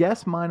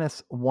 Yes,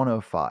 minus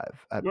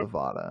 105 at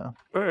Bovada.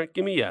 All right,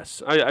 give me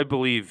yes. I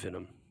believe in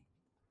him.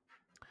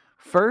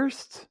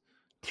 First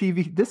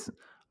TV.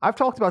 I've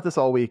talked about this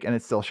all week, and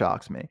it still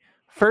shocks me.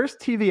 First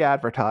TV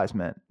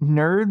advertisement: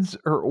 Nerds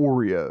or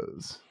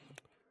Oreos?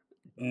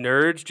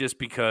 Nerds, just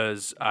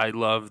because I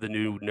love the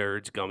new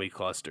Nerds gummy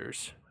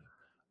clusters.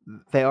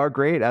 They are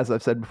great, as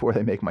I've said before.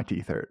 They make my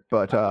teeth hurt.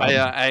 But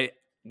I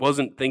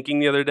wasn't thinking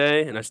the other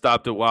day, and I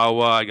stopped at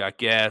Wawa. I got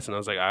gas, and I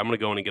was like, I'm gonna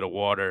go in and get a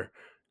water.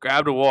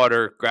 Grabbed a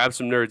water, grabbed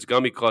some Nerds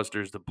gummy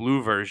clusters, the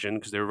blue version,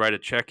 because they were right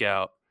at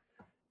checkout.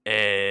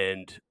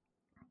 And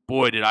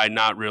boy, did I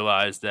not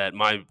realize that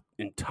my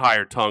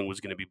entire tongue was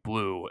going to be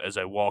blue as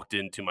I walked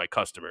into my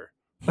customer.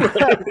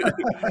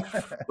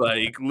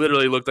 Like,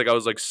 literally looked like I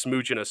was like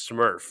smooching a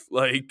Smurf.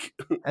 Like,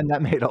 and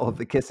that made all of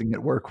the kissing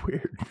at work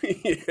weird.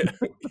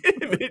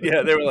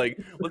 Yeah, they were like,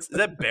 is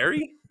that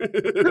Barry?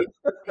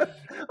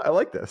 I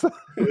like this.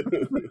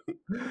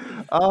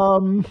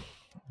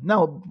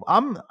 No,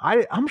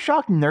 I'm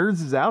shocked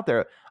Nerds is out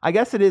there. I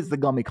guess it is the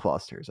gummy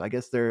clusters. I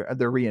guess they're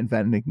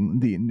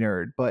reinventing the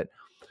nerd. But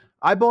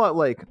I bought,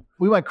 like,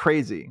 we went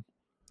crazy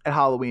at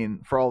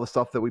Halloween for all the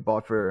stuff that we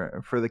bought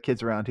for the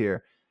kids around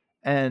here.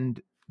 And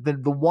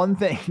the one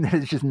thing that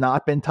has just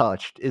not been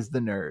touched is the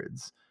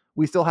Nerds.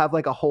 We still have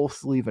like a whole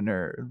sleeve of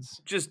Nerds.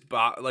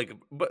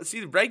 But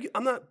see,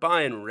 I'm not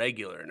buying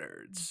regular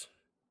Nerds.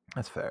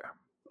 That's fair.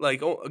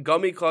 Like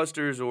gummy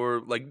clusters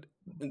or like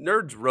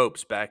Nerds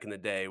ropes back in the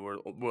day were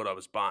what I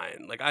was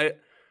buying. Like I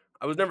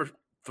was never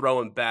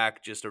throwing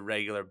back just a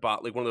regular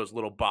like one of those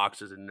little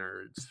boxes of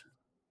Nerds.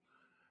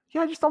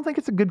 Yeah, I just don't think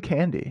it's a good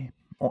candy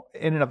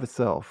in and of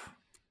itself.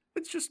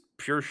 It's just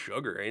pure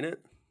sugar, ain't it?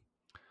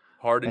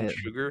 Hardened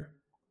sugar.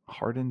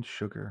 Hardened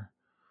sugar.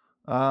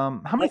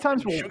 How many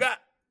times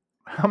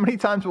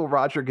will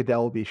Roger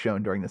Goodell be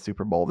shown during the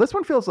Super Bowl? This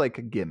one feels like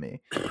a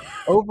gimme.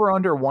 Over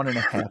under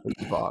 1.5 at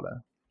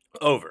Bovada.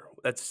 Over.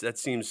 That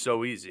seems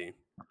so easy.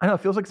 I know,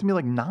 it feels like it's gonna be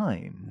like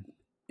 9.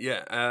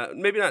 Yeah,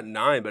 maybe not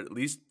 9, but at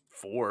least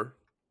 4.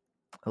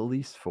 At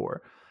least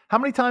 4. How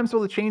many times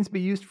will the chains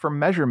be used for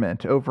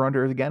measurement? Over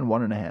under again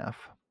 1.5.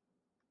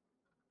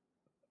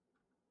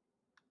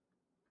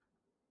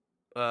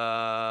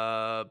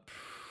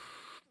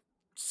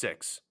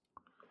 6.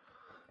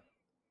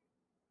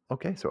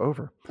 Okay, so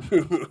over.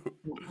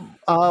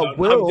 I'm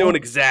doing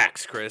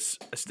exacts, Chris.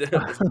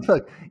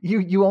 Look,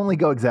 you only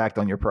go exact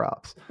on your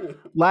props.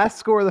 Last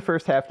score of the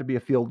first half to be a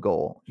field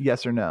goal.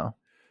 Yes or no?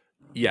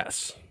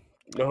 Yes.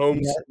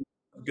 Mahomes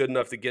good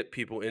enough to get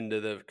people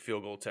into the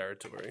field goal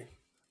territory.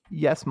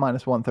 Yes,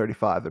 minus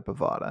 135 at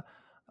Bovada.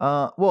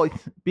 Well,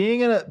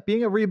 being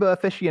a Reba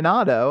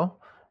aficionado,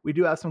 we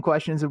do have some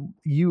questions that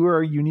you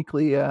are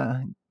uniquely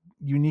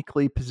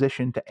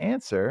positioned to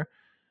answer.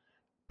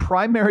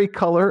 Primary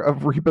color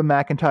of Reba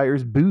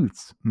McEntire's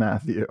boots,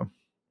 Matthew.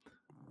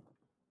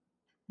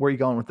 Where are you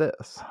going with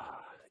this?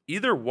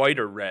 Either white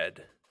or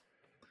red.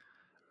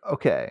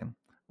 Okay.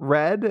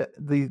 Red,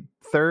 the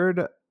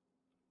third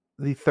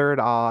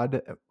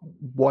odd,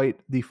 white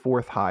the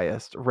fourth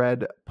highest.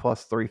 Red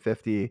plus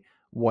 350,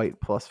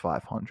 white plus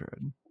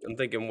 500. I'm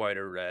thinking white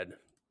or red.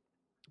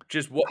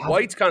 Just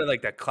white's kind of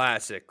like that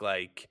classic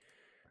like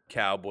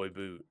cowboy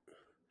boot.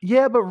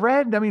 Yeah, but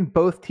red, I mean,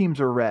 both teams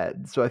are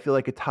red, so I feel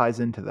like it ties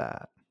into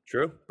that.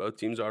 True. Both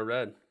teams are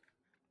red.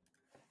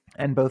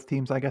 And both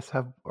teams, I guess,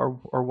 are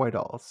white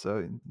alls.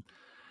 So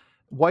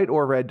white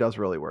or red does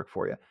really work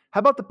for you. How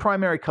about the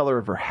primary color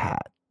of her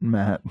hat,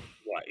 Matt?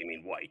 White. You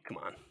mean white? Come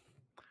on.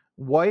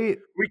 White.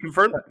 We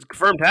confirmed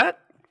hat?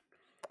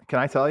 Can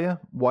I tell you?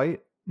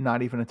 White,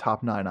 not even a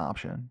top 9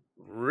 option.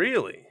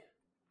 Really?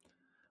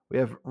 We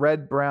have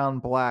red, brown,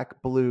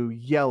 black, blue,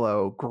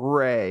 yellow,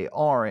 gray,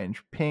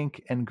 orange,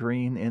 pink, and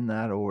green in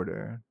that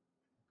order.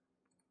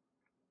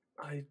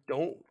 I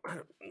don't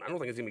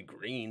think it's gonna be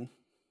green.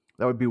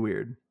 That would be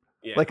weird.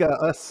 Yeah. Like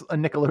a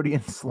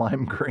Nickelodeon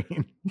slime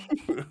green.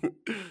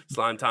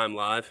 Slime time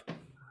live.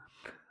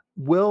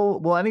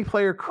 Will any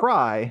player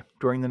cry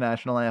during the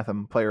national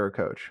anthem, player or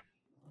coach?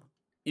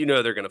 You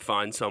know they're gonna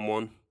find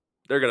someone.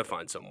 They're gonna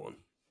find someone.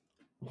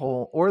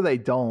 Well, or they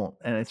don't,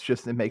 and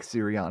it makes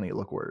Sirianni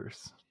look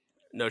worse.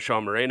 No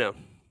Sean Moreno.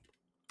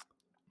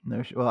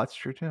 No, well, that's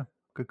true too.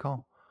 Good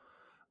call.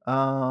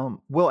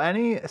 Will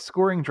any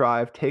scoring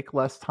drive take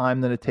less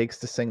time than it takes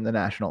to sing the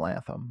national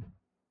anthem?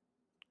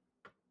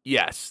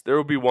 Yes, there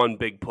will be one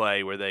big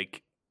play where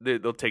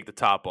they'll take the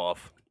top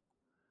off.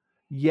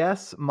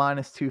 Yes,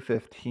 minus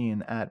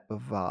 215 at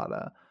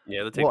Bovada.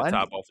 Yeah, they'll take the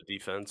top off the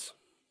defense.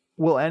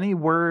 Will any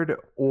word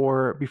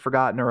or be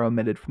forgotten or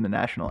omitted from the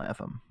national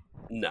anthem?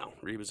 No,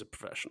 Reba's a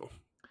professional.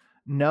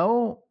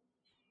 No,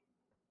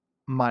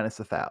 minus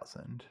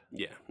 1,000.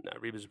 Yeah, no,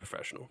 Reba's a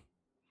professional.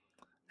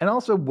 And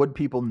also, would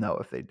people know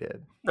if they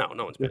did? No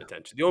one's paying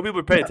attention. The only people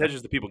who are paying attention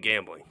is the people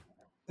gambling.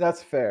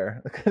 That's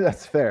fair.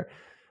 That's fair.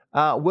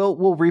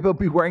 Will Rebo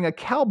be wearing a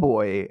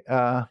cowboy?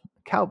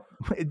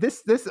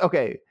 This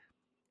okay.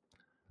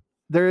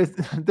 There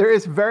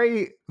is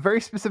very,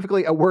 very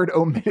specifically a word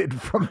omitted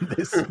from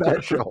this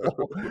special.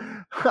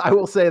 I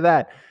will say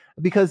that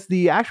because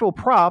the actual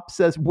prop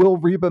says, "Will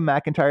Reba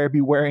McEntire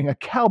be wearing a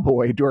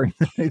cowboy during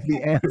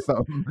the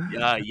anthem?"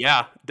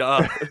 Yeah,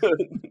 duh.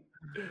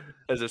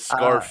 As a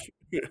scarf.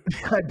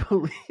 I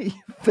believe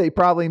they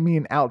probably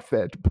mean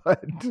outfit,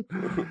 but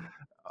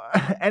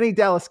any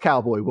Dallas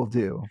Cowboy will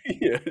do.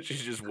 Yeah,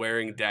 she's just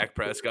wearing Dak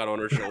Prescott on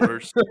her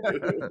shoulders.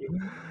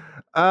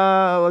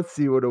 Let's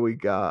see. What do we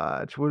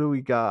got?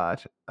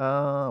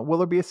 Will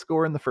there be a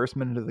score in the first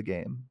minute of the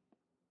game?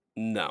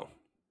 No.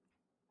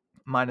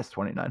 Minus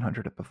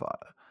 2,900 at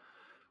Bovada.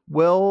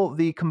 Will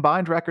the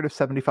combined record of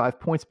 75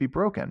 points be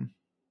broken?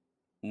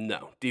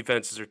 No.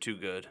 Defenses are too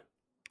good.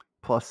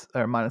 Plus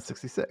or minus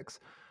 66.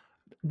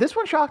 This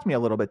one shocked me a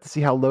little bit to see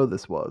how low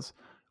this was.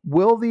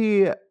 Will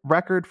the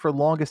record for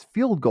longest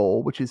field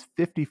goal, which is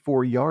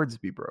 54 yards,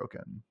 be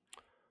broken?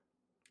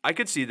 I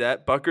could see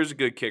that. Bucker's a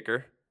good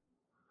kicker.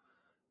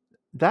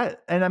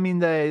 That, and I mean,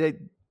 they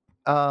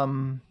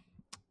San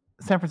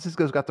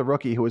Francisco's got the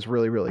rookie who was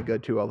really, really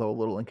good too, although a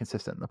little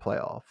inconsistent in the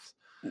playoffs.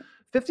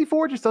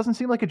 54 just doesn't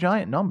seem like a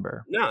giant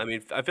number. No, I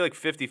mean, I feel like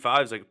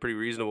 55 is like a pretty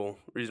reasonable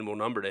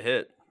number to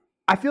hit.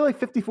 I feel like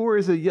 54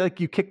 is like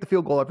you kick the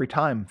field goal every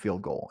time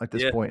field goal at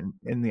this point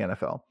in the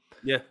NFL.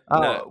 Yeah.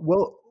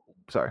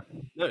 Sorry.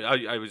 No,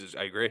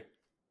 I agree.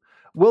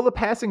 Will the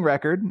passing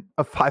record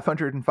of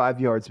 505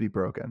 yards be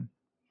broken?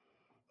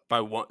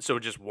 By one, so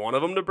just one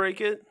of them to break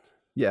it?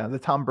 Yeah, the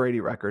Tom Brady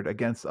record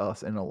against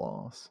us in a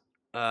loss.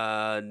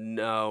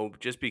 No,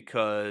 just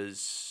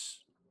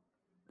because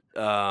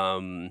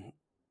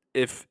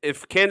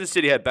if Kansas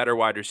City had better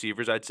wide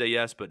receivers, I'd say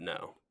yes, but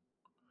no.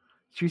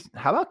 Jeez,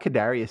 how about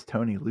Kadarius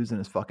Toney losing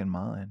his fucking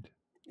mind?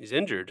 He's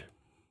injured.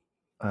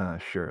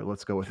 Sure,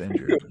 let's go with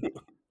injured.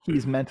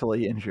 He's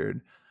mentally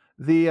injured.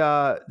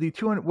 The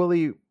 200 will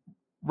the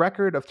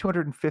record of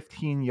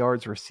 215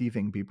 yards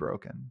receiving be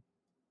broken?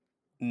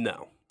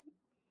 No.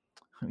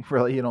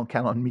 Really, you don't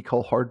count on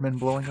Mecole Hardman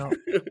blowing up?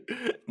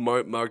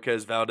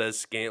 Marquez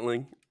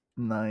Valdez-Scantling.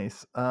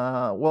 Nice.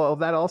 Well,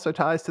 that also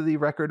ties to the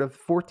record of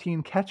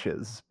 14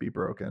 catches be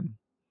broken.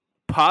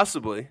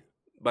 Possibly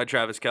by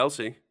Travis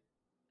Kelce,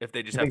 if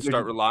they just have to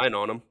start relying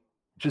on him.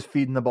 Just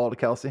feeding the ball to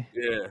Kelce?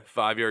 Yeah,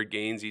 5-yard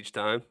gains each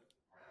time.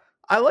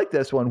 I like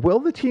this one. Will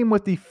the team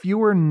with the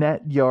fewer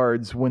net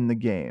yards win the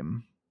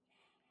game?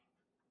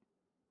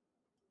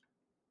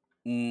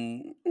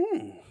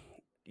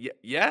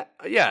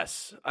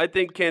 Yes. I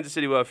think Kansas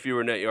City will have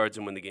fewer net yards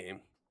and win the game.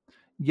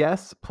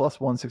 Yes, plus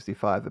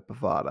 165 at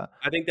Bovada.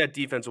 I think that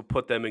defense will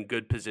put them in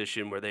good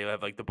position where they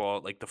have like the ball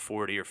at like the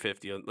 40 or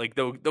 50. Like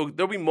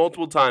there'll be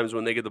multiple times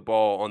when they get the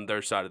ball on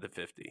their side of the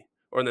 50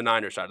 or on the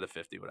Niners side of the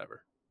 50,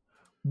 whatever.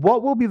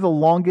 What will be the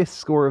longest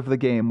score of the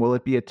game? Will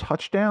it be a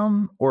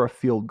touchdown or a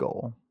field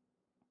goal?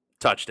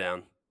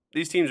 Touchdown.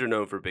 These teams are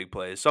known for big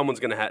plays.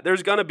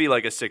 There's gonna be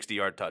like a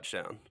 60-yard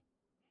touchdown.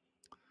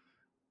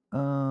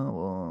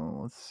 Well,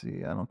 let's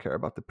see. I don't care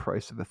about the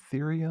price of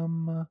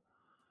Ethereum.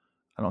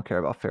 I don't care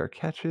about fair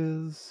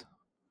catches.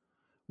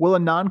 Will a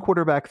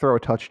non-quarterback throw a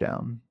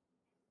touchdown?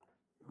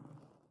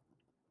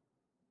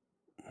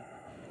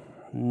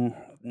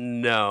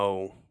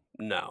 No.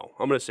 I'm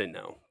going to say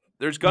no.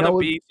 There's going to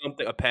be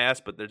a pass,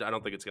 but I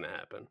don't think it's going to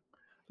happen.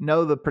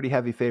 No, the pretty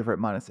heavy favorite,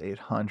 minus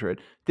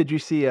 800. Did you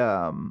see,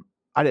 I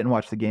didn't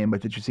watch the game,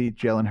 but did you see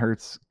Jalen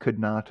Hurts could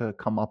not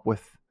come up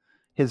with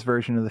his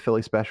version of the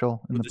Philly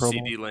special in the Pro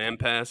Bowl? CD Lamb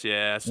pass?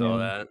 Yeah, I saw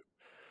that.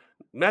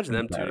 Imagine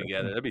them two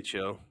together. That'd be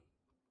chill.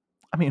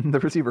 I mean, the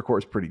receiver core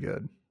is pretty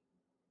good.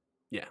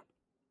 Yeah.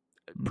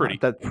 Pretty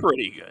good.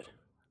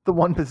 The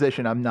one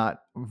position I'm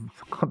not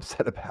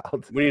upset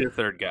about. We need a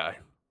third guy.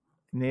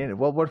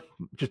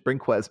 Just bring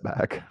Quez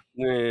back.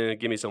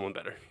 Give me someone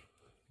better.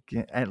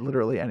 And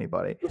literally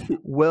anybody.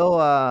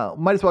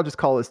 Might as well just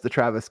call this the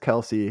Travis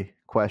Kelce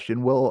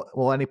question.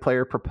 Will any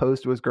player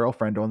propose to his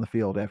girlfriend on the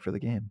field after the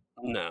game?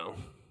 No.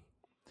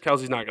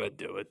 Kelce's not going to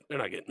do it. They're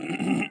not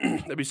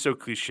getting. That'd be so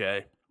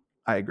cliche.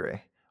 I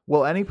agree.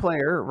 Will any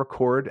player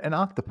record an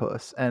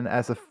octopus? And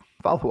as a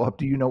follow-up,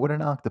 do you know what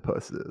an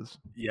octopus is?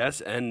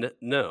 Yes and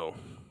no.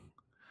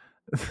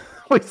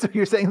 Wait, so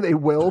you're saying they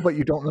will, but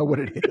you don't know what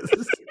it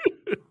is?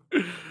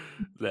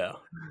 No.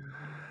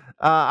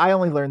 I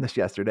only learned this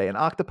yesterday. An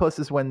octopus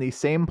is when the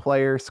same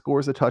player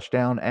scores a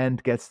touchdown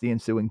and gets the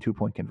ensuing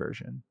 2-point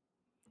conversion.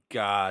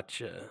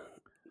 Gotcha.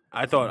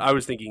 I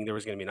was thinking there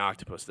was going to be an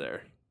octopus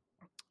there.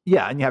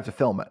 Yeah, and you have to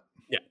film it.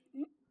 Yeah.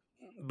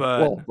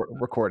 But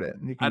record it.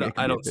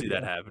 I don't see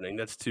that happening.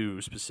 That's too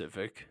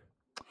specific.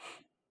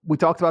 We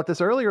talked about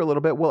this earlier a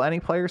little bit. Will any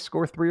player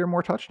score 3 or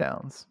more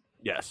touchdowns?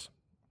 Yes.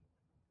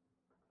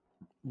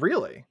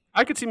 Really?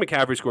 I could see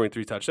McCaffrey scoring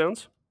 3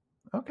 touchdowns.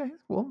 Okay,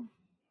 well,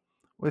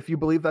 if you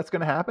believe that's going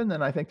to happen,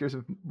 then I think there's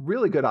a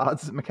really good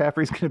odds that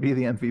McCaffrey's going to be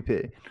the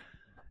MVP,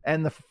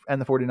 and the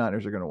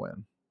 49ers are going to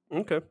win.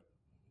 Okay.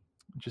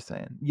 Just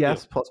saying.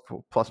 Yes, plus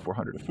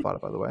 400 at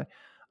Bovada, by the way.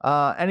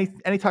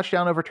 Any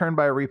touchdown overturned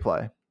by a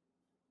replay?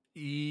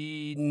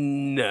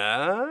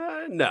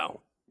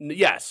 No.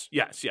 Yes.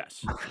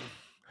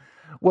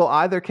 Will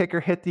either kicker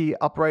hit the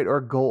upright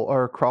or goal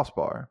or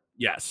crossbar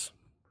Yes.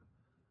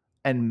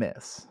 and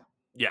miss?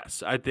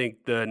 Yes. I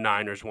think the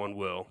Niners one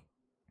will.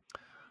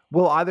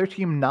 Will either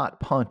team not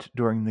punt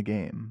during the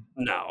game?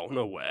 No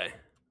way.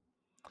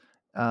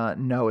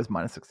 No is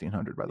minus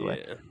 1600, by the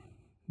way. Yeah.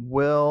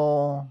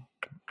 Will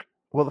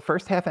the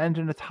first half end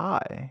in a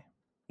tie?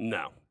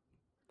 No.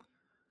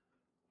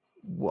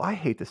 Well, I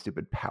hate the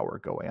stupid power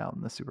going out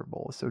in the Super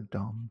Bowl. It's so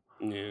dumb.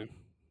 Yeah.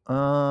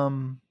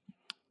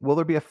 Will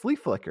there be a flea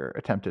flicker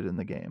attempted in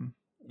the game?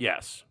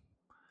 Yes.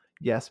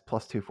 Yes,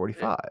 plus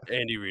 245.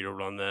 Andy Reid will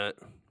run that.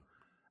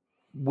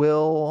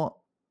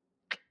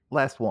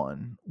 Last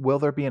one. Will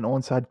there be an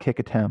onside kick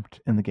attempt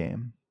in the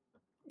game?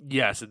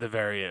 Yes, at the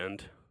very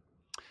end.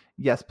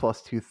 Yes,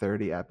 plus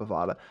 230 at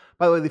Bovada.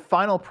 By the way, the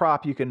final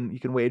prop you can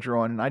wager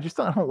on, and I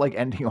don't like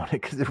ending on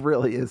it because it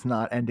really is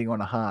not ending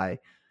on a high,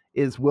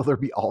 is will there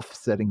be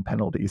offsetting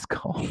penalties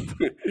called?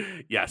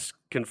 Yes,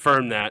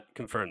 confirm that.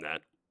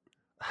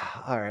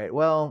 All right.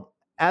 Well,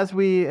 as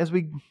we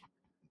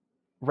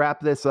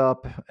wrap this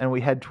up and we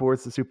head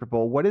towards the Super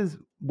Bowl, what is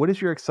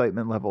your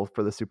excitement level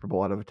for the Super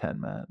Bowl out of a 10,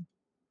 Matt?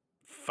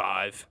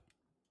 5.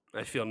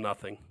 I feel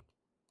nothing.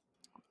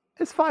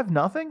 Is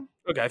 5-0?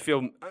 Okay, I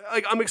feel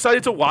like I'm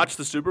excited to watch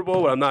the Super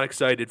Bowl, but I'm not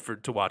excited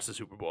to watch the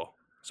Super Bowl.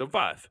 So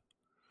 5.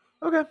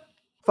 Okay.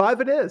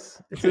 5 it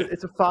is.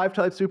 It's a 5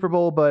 type Super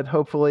Bowl, but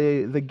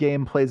hopefully the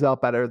game plays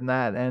out better than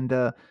that.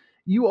 And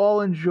you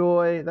all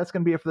enjoy. That's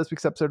going to be it for this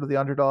week's episode of The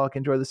Underdog.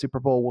 Enjoy the Super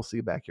Bowl. We'll see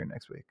you back here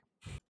next week.